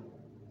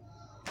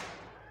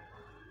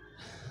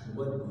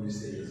 what do you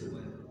say as a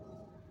wife?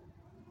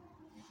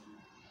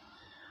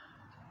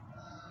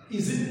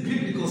 Is it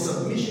biblical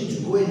submission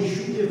to go and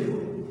shoot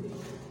everyone?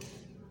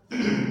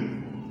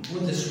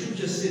 When the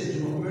scripture says,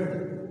 do not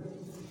murder.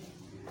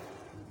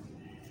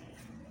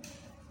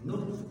 No.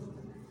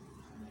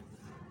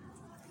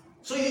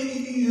 So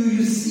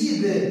you see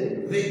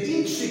the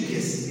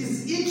intricacy.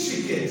 It's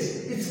intricate,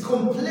 it's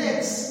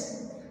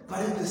complex, but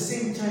at the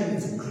same time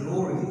it's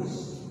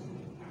glorious.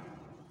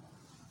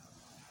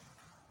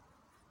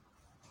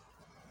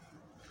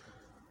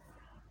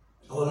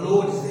 Our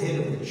Lord is the head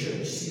of the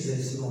church. Caesar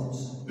is not.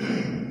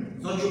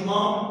 It's not your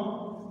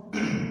mom.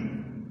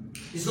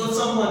 It's not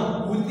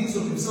someone who thinks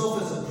of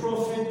himself as a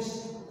prophet.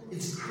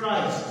 It's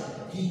Christ.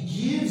 He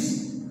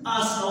gives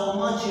us our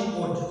marching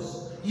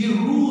orders. He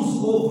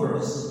rules over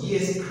us.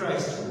 Yes,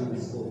 Christ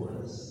rules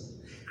over us.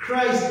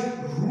 Christ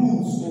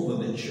rules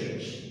over the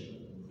church.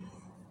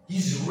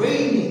 He's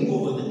reigning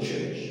over the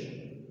church.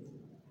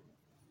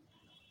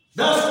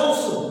 That's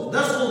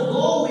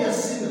although we are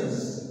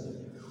sinners,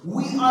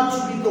 we are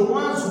to be the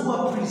ones who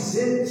are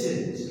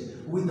presented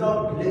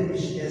without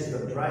blemish as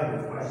the bride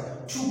of Christ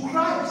to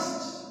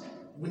Christ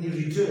when He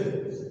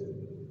returns.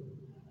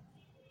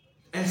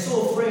 And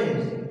so,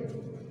 friend,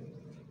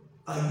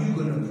 are you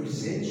going to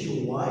present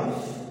your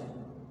wife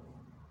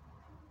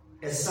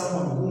as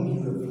someone whom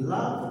you have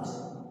loved,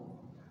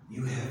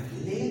 you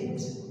have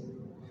led,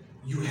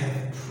 you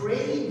have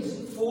prayed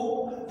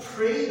for,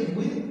 prayed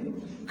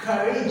with,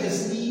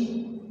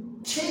 courageously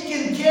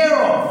taken care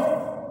of,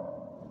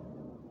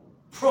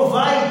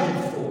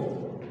 provided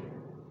for?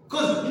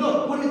 Because,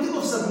 when we think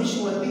of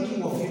submission, we're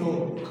thinking of,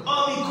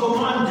 army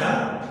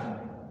commander.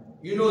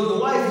 The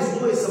wife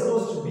is always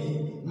supposed to be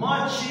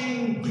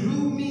marching,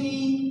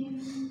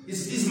 gloomy.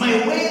 Is my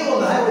way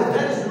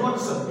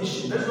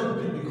That is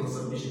not biblical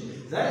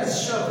submission. That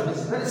is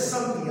chauvinism. That is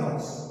something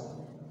else.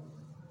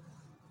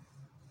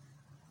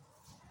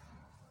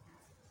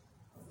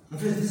 In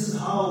fact, this is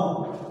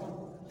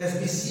how, as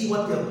we see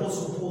what the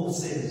Apostle Paul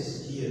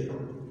says here,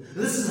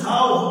 this is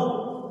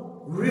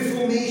how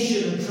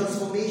reformation and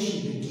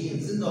transformation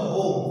begins in the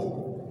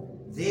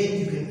home. Then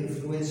you can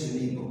influence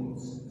your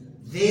neighborhoods,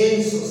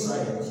 then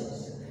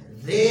societies,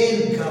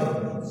 then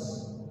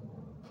governments.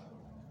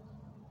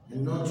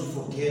 And not to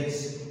forget,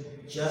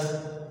 just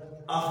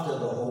after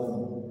the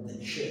home, the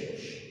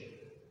church.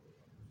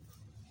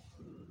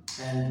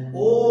 And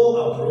all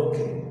are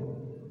broken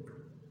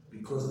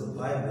because the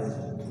Bible has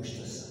been pushed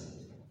aside.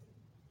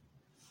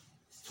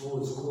 It's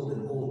called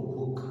an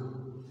old book.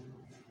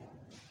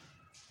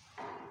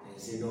 And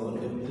say, no,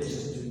 let's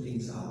just do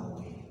things our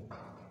way.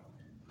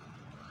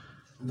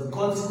 And the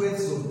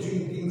consequences of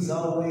doing things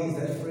our way is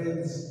that,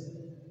 friends,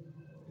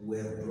 we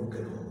have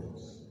broken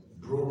homes,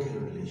 broken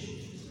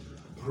relationships,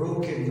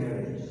 broken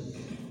marriages,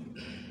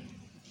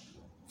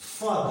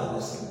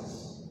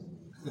 fatherlessness,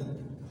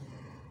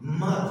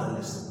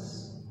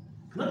 motherlessness.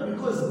 Not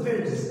because the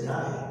parents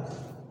died,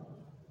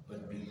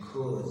 but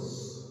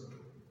because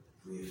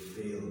we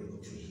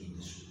failed to heed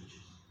the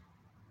scriptures.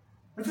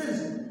 And friends,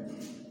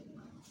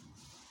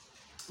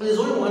 there's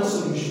only one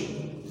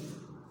solution.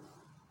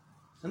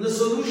 And the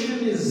solution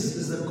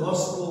is the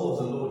gospel of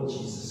the Lord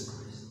Jesus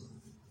Christ.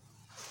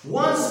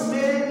 Once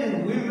men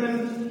and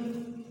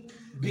women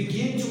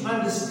begin to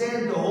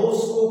understand the whole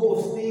scope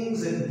of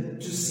things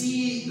and to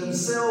see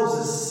themselves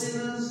as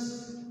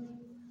sinners,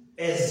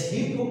 as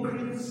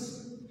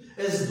hypocrites,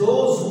 as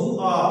those who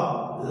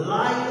are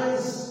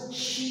liars,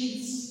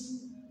 cheats,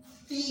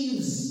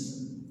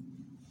 thieves,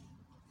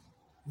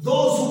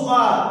 those who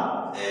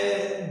are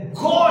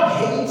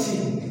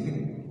God-hating,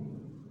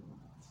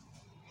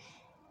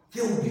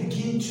 they will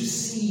begin to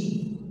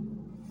see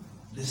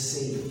the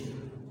Savior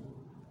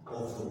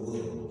of the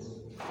world.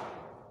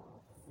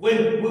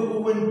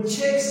 When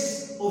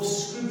texts of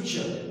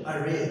Scripture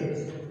are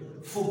read,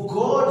 for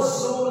God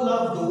so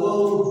loved the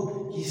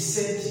world, He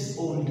sent His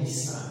only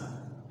Son.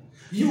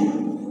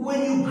 When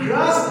you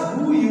grasp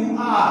who you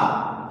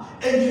are,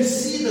 and you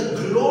see the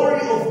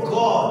glory of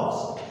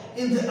God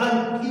in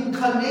the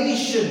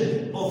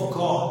incarnation of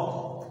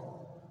God,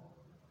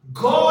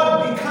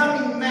 God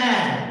becoming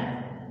man,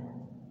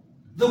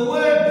 the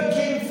Word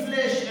became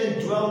flesh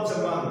and dwelt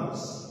among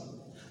us,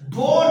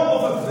 born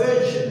of a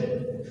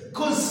virgin,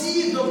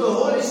 conceived of the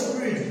Holy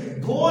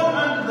Spirit, born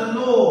under the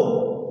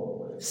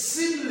law,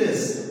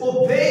 sinless,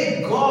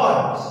 obeyed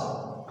God,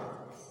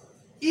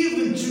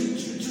 even to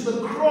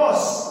the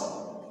cross,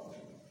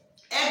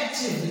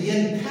 actively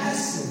and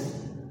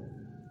passively.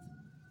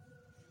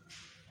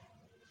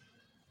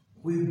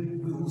 We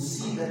will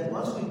see that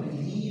once we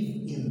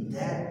believe in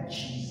that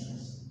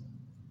Jesus,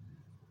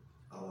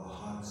 our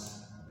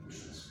hearts will be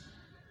transformed.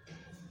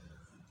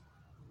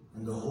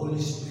 And the Holy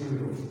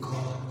Spirit of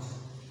God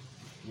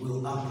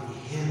will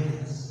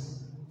apprehend us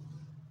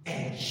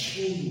and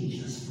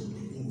change us from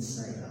the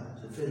inside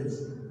out. So friends,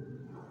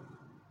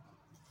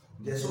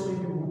 there's so many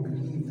people who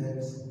believe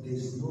that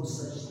there's no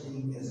such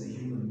thing as a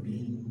human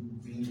being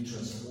being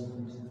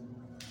transformed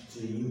to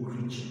a new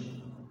creature.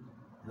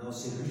 And I'll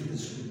say, read the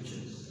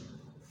scriptures.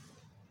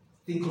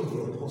 Think of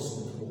the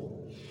Apostle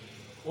Paul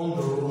on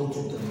the road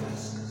to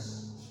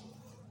Damascus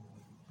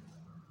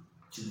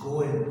to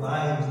go and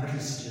bind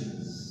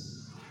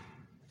Christians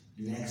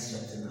in Acts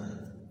chapter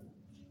 9.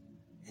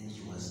 And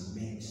he was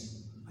met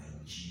by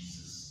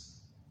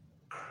Jesus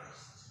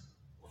Christ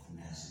of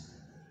Nazareth.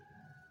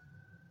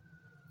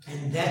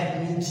 And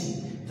that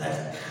meeting,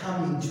 that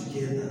coming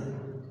together,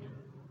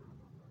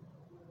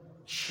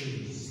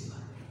 changed his life.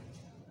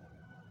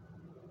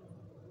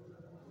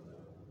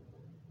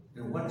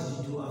 And what did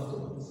he do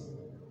afterwards?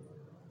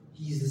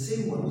 He is the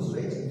same one who's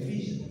writing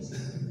Ephesians.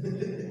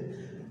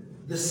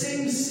 The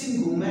same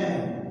single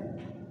man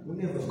who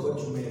never got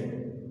to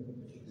marry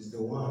is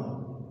the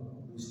one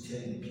who's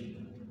telling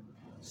people,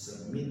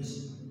 submit,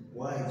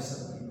 wives,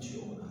 submit to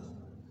your own husband.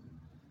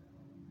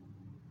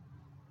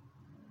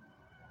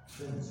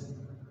 Friends,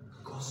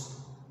 the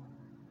gospel.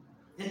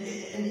 And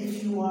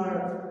if you're not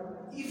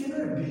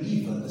a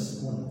believer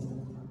this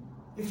morning,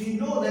 if you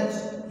know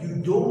that you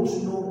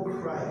don't know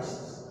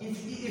Christ, if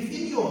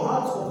in your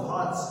heart of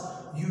hearts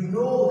you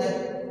know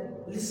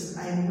that, listen,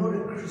 I'm not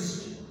a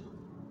Christian,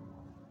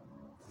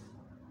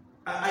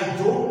 I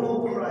don't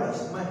know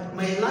Christ,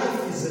 my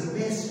life is a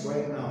mess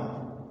right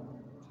now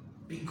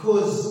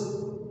because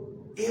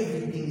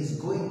everything is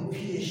going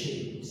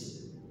pear-shaped.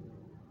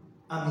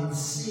 I'm in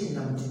sin,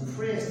 I'm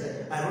depressed,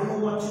 I don't know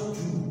what to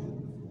do.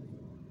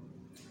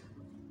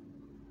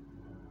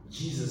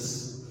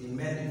 Jesus, in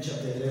Matthew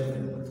chapter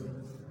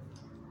 11,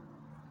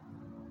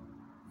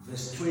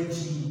 verse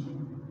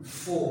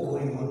 24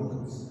 going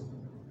onwards,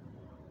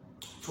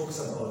 talks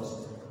about,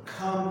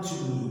 come to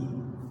me,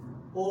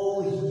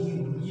 all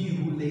ye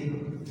who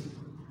labor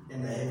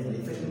and are heavy.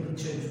 In fact, let me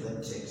turn to that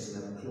text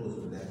and I'll close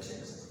with that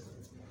text.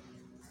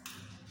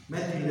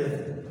 Matthew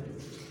 11.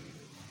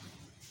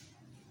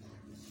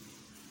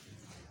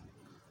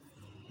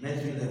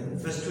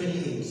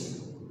 38.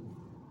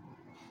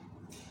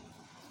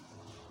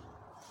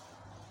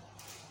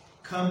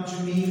 Come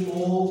to me,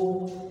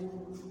 all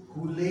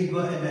who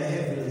labor and are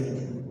heavy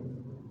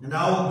laden, and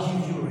I will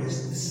give you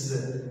rest. This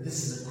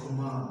is a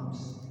command.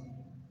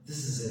 This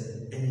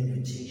is an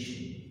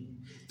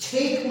invitation.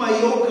 Take my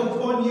yoke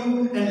upon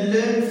you and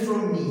learn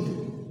from me,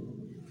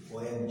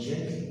 for I am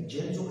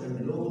gentle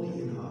and lowly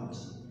in heart,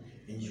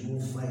 and you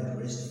will find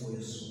rest for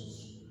your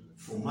souls.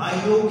 For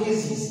my yoke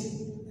is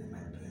easy and my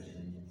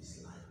burden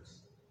is light.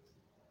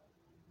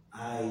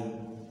 I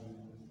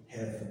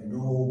have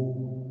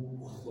no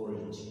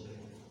authority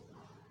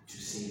to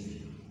save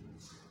you.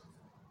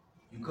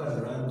 You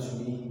can't run to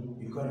me.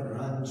 You can't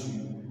run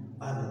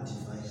to other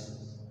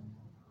devices.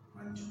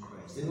 Run to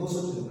Christ. And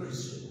also to the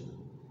Christian.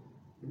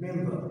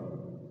 Remember,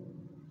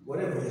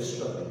 whatever you're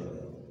struggling with,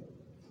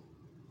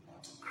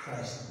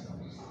 Christ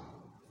knows.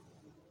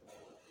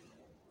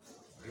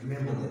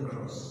 Remember the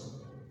cross.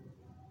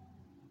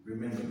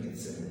 Remember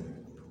Gethsemane.